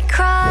makes me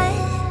cry.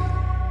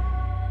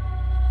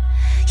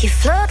 You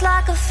float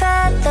like a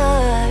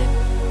feather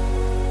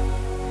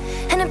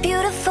in a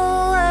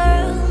beautiful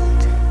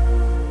world.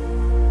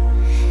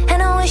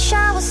 And I wish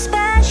I was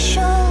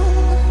special.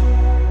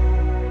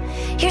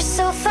 You're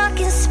so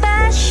fucking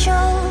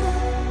special.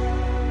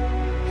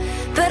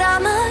 But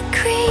I'm a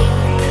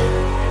creep,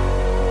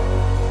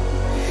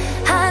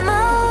 I'm a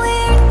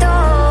weirdo.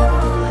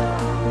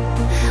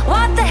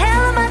 What the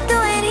hell am I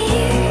doing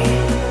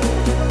here?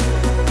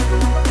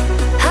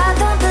 I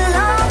don't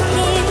belong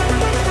here.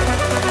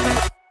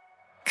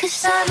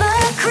 'Cause I'm a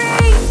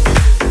creep,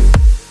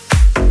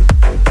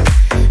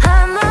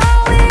 I'm a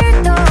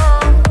weirdo.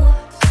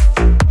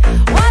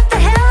 What the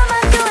hell am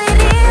I doing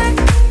here?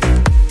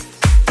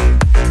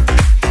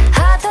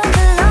 I don't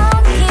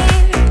belong here.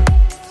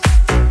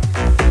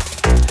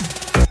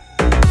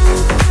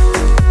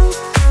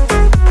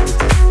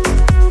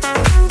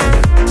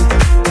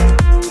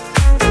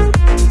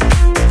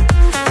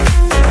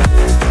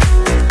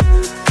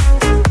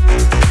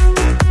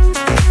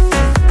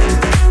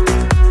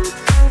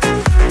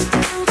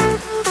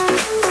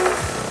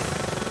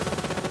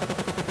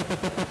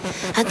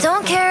 I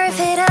don't care if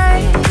it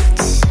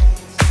hurts.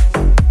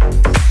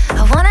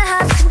 I wanna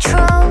have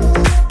control.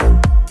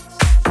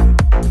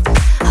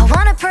 I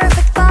want a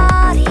perfect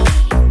body.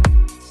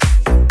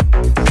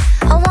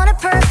 I want a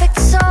perfect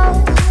soul.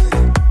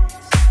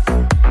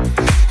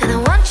 And I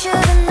want you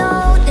to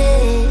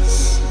notice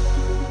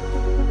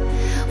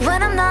when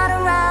I'm not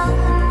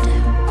around.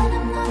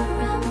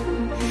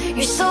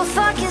 You're so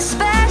fucking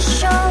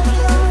special.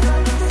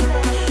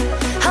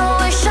 I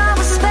wish I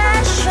was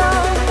special.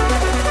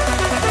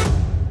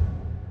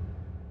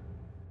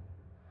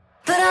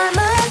 But I'm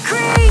a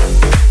creep,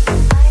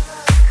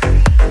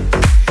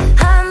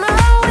 I'm a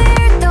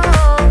weirdo.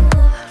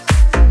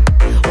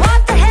 What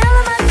the hell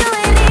am I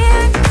doing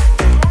here?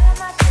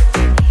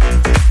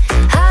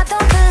 I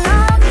don't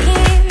belong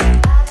here.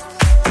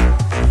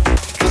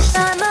 'Cause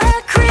I'm a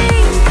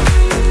creep.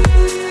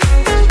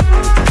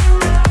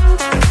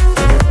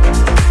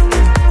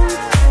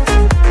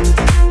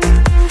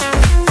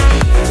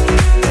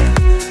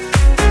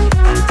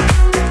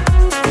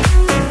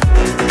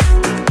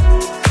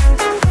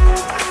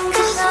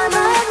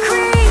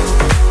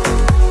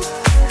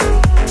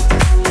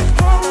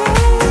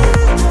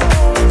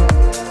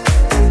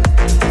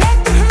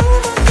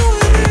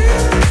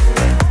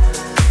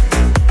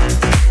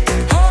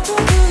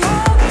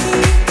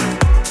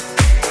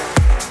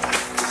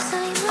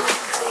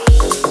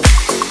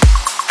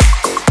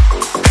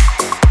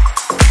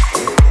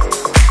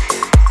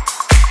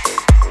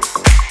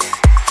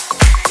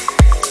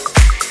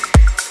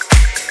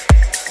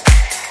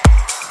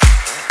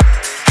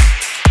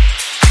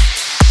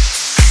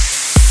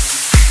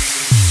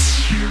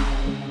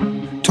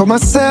 Told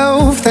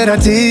myself that I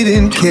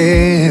didn't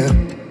care,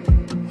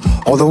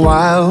 all the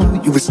while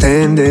you were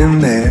standing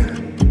there.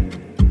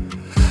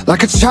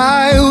 Like a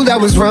child I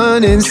was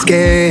running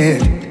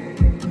scared,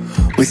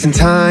 wasting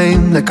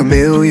time like a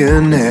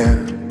millionaire.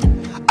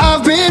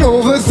 I've been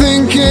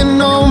overthinking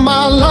all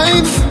my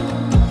life,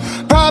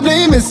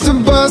 probably missed a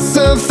bus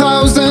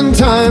 1,000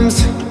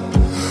 times.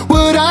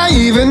 Would I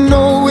even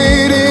know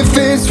it if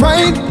it's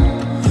right,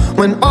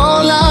 when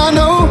all I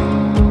know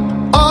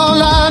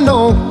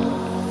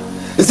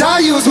is I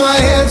use my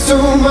head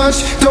too much,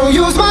 don't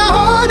use my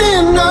heart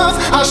enough.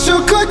 I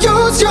sure could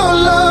use your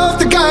love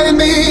to guide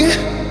me.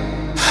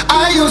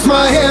 I use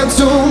my head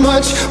too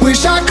much,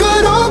 wish I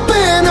could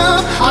open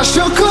up. I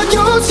sure could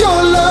use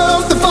your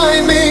love to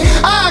find me.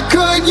 I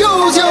could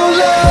use your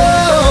love.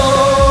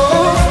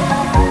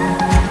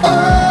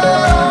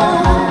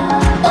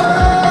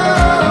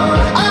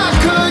 I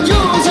could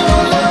use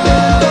your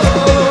love.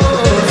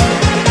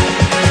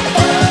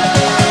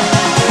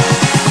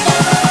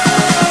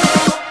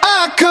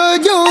 I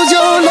could use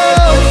your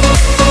love.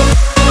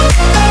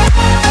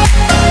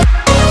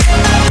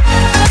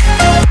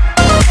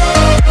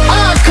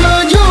 I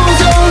could use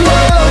your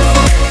love.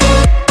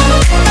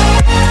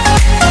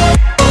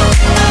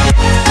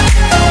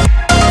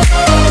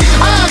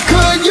 I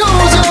could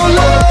use your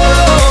love.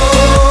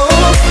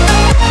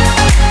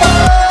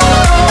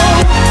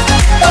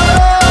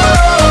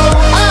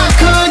 I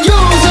could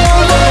use your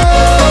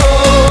love.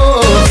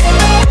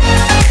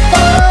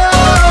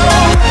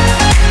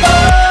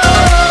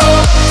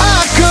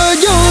 I could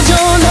use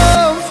your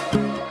love.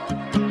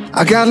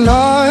 I got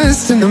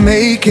lost in the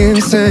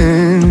making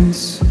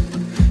sense,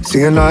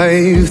 seeing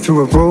life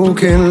through a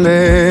broken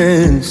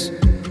lens.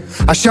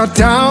 I shut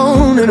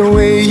down and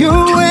away you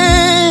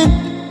went.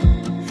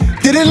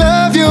 Didn't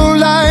love you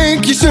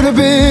like you should have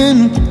been.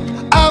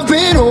 I've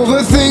been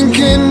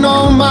overthinking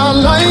all my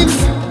life,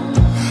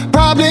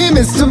 probably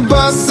missed a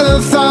bus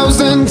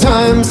 1,000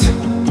 times.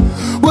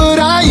 Would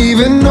I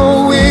even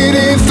know it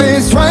if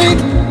it's right,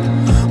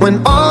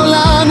 when all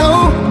I know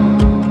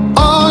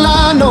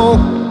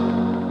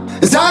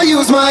As I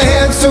use my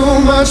head too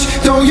much,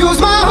 don't use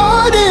my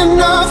heart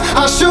enough.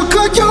 I sure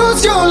could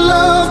use your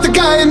love to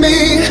guide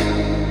me.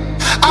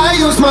 I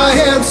use my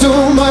head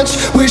too much,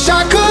 wish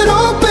I could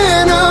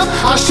open up.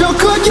 I sure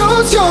could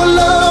use your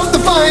love to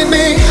find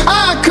me.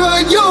 I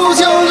could use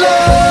your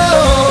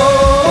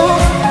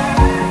love.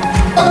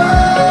 Oh,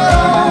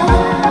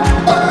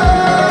 oh,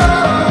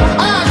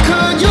 I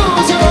could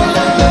use your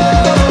love.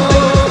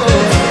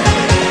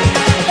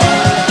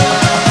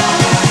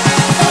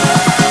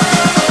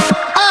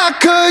 I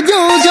could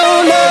use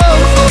your love.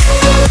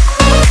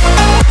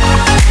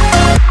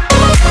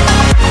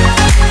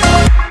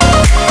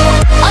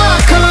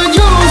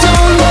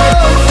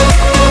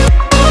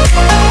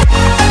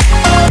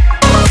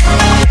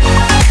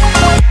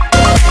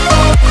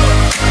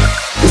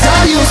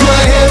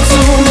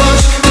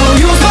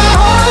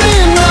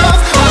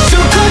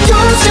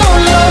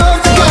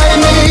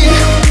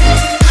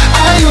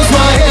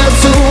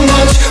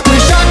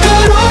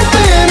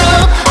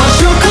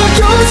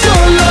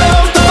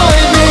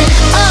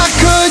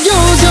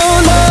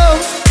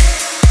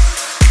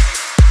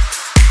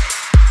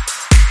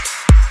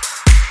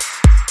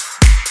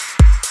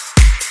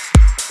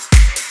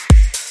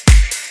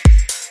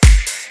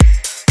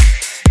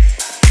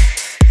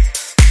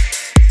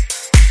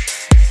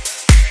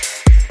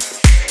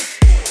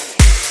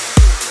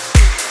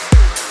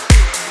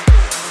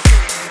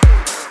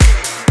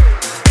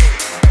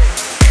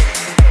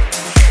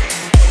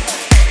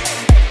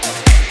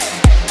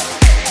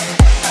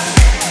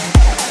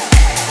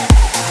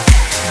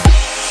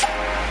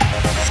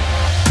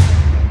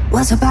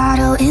 Was a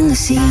bottle in the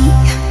sea,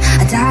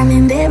 a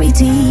diamond buried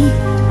deep.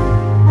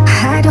 I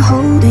had to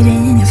hold it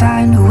in and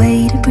find a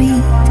way to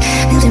breathe.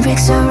 Building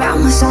bricks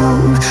around my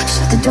soul,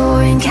 shut the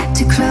door and kept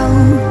it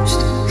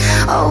closed.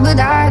 Oh, but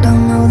I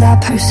don't know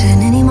that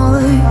person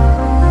anymore.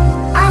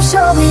 I'm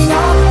showing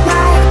all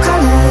my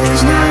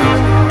colors now.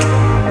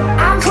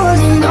 I'm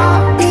pulling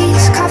all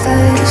these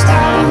covers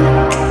down.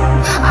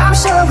 I'm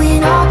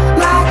showing all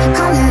my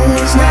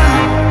colors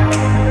now.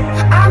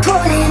 I'm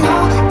pulling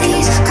all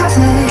these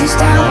covers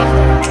down.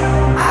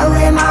 I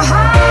wear my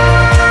heart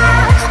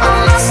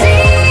on my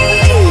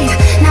sleeve,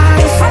 not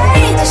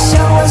afraid to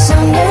show what's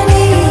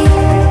underneath.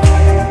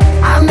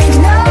 I make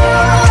no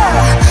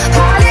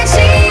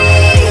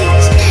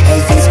apologies.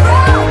 If it's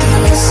broken,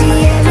 you'll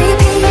see every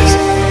piece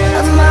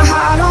of my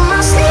heart on my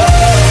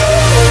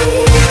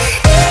sleeve.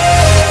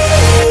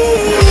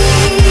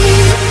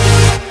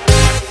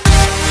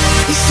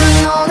 You still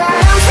know that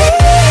I'm free.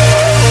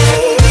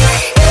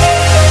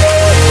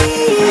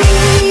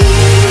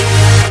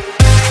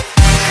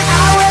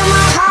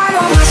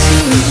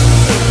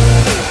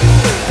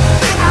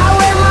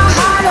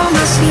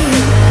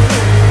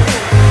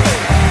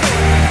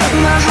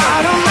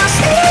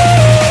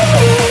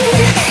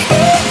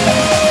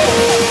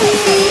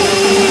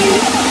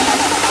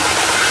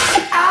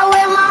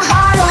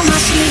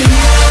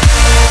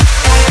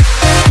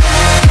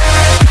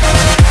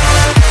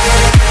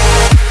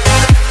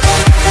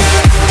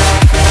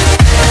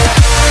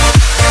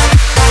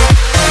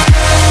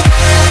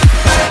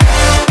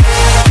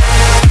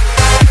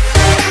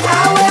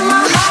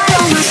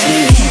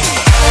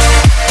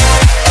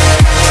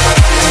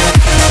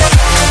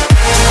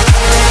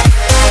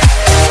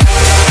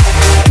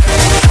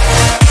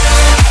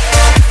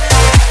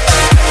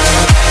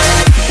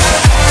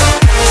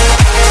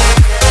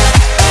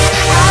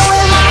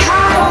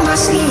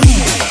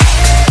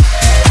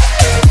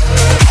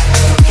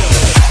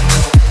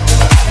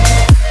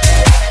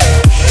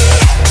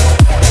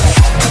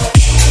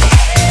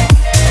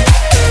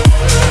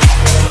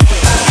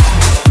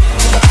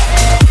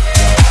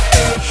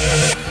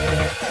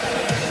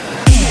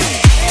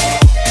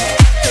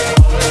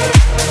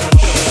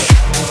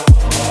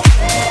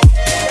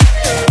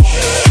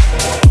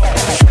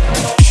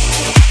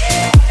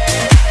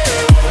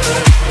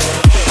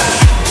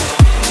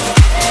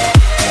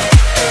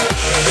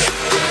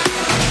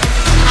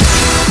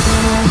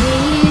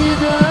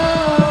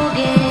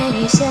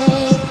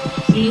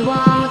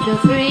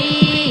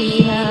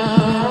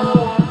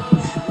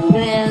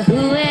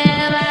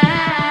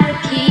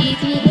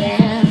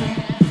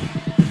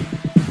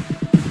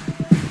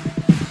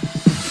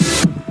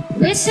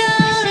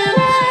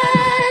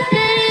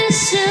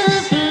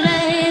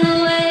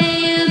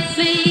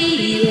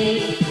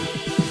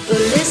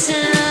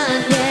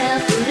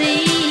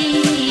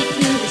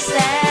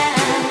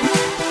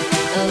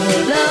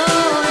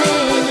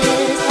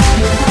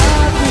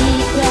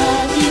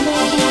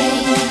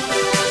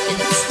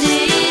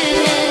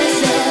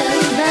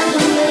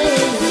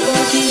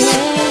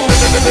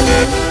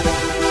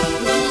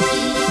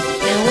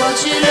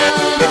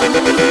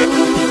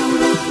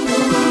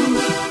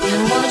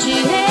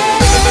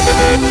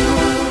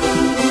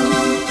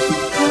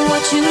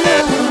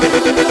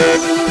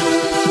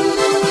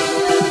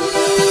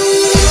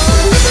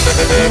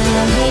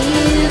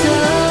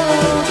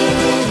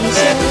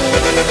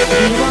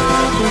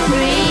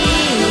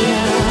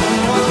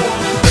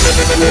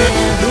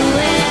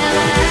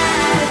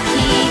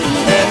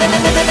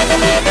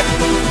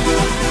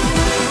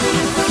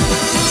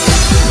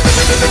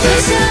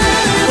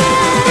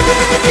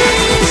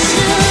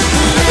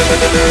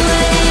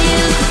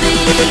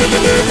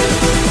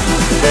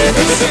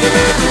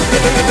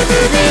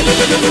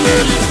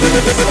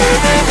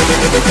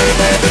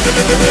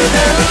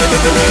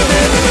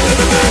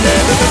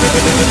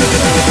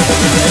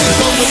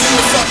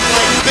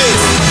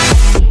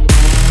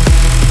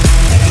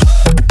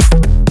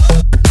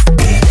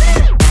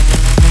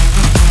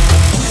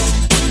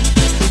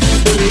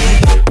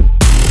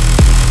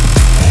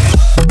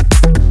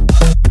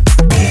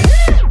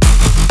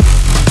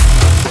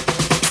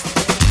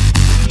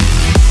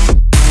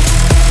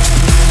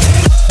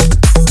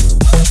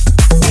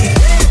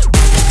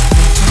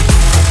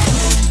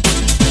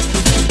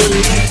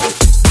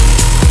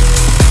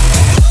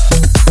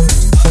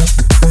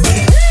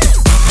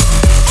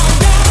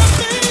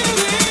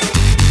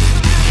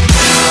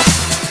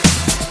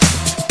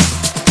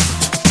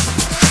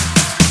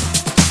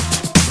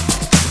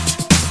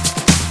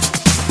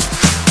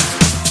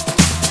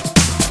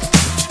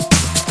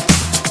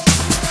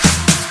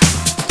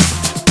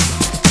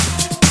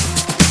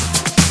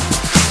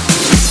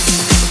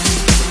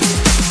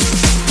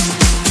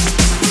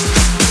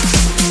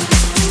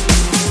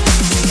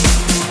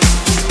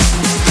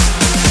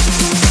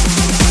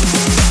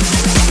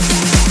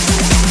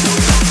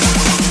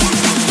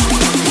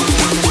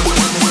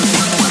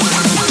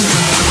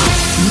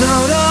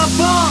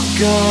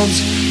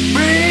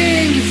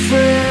 Bring your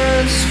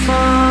friends, it's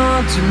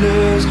fun to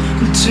lose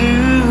and to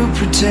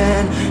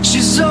pretend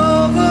she's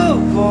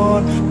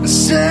overboard, but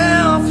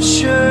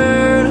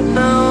self-assured.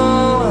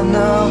 I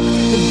know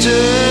the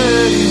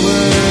dirty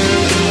word.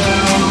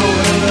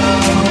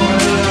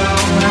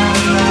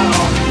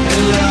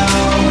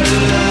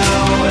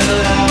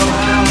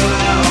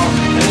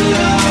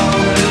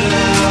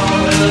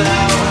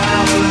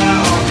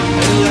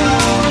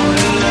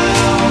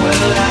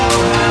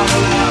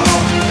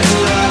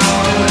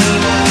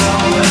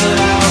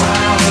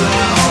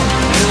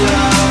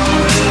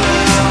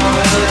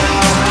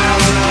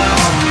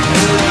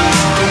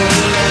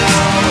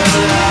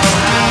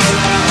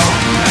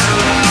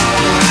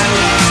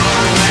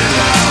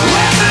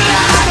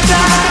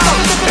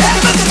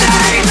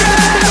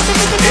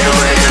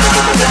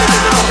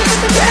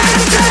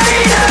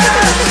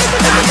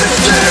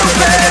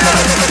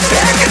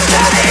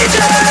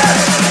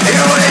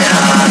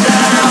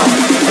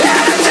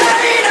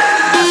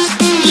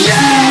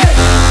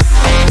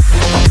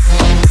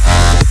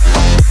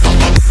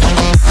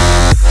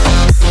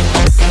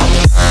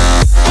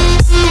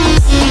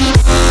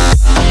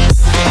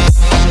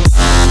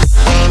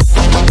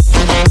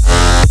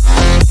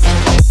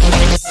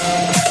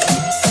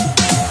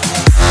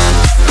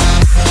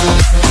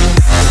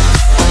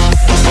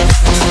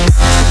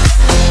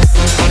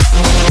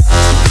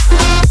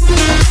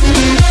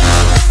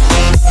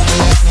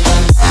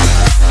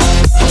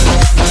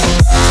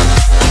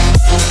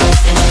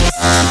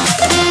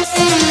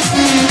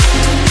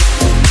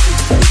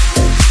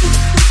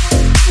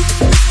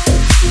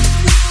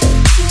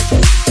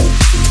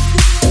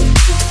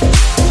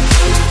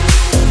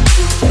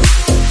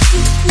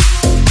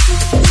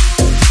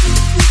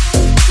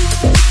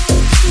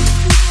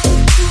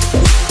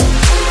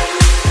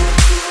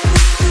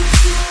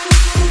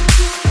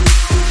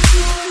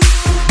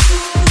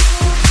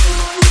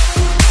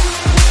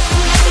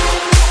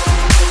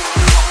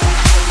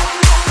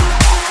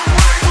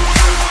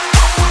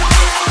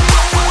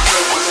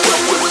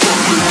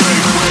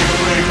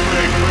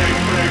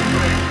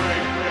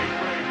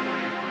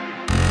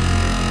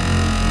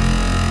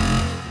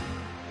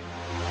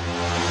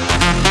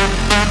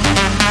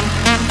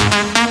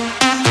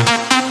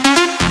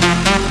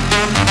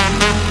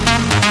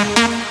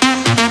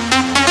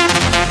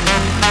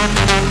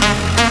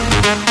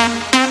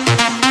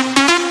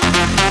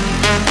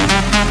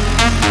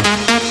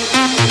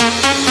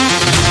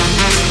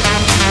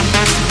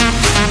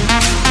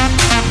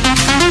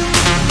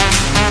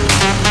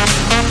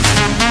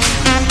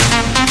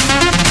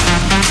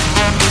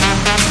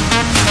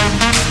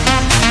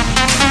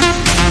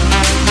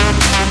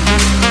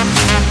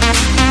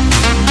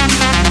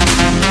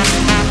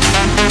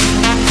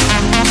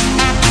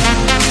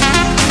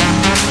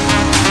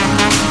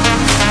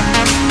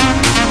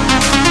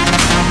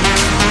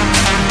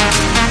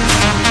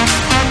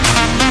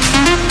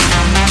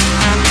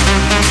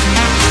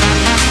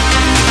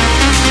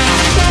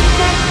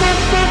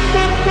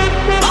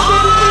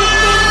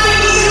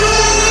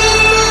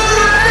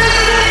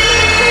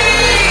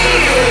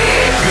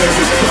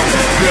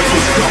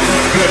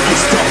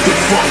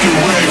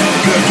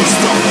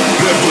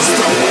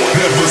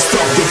 Never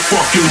stop the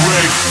fucking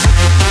rave.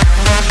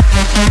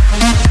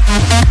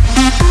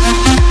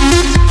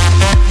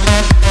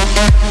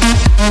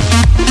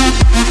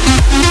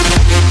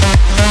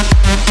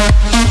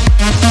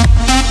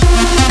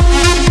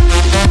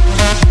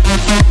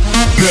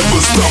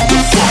 Never stop the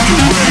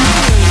fucking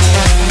rave.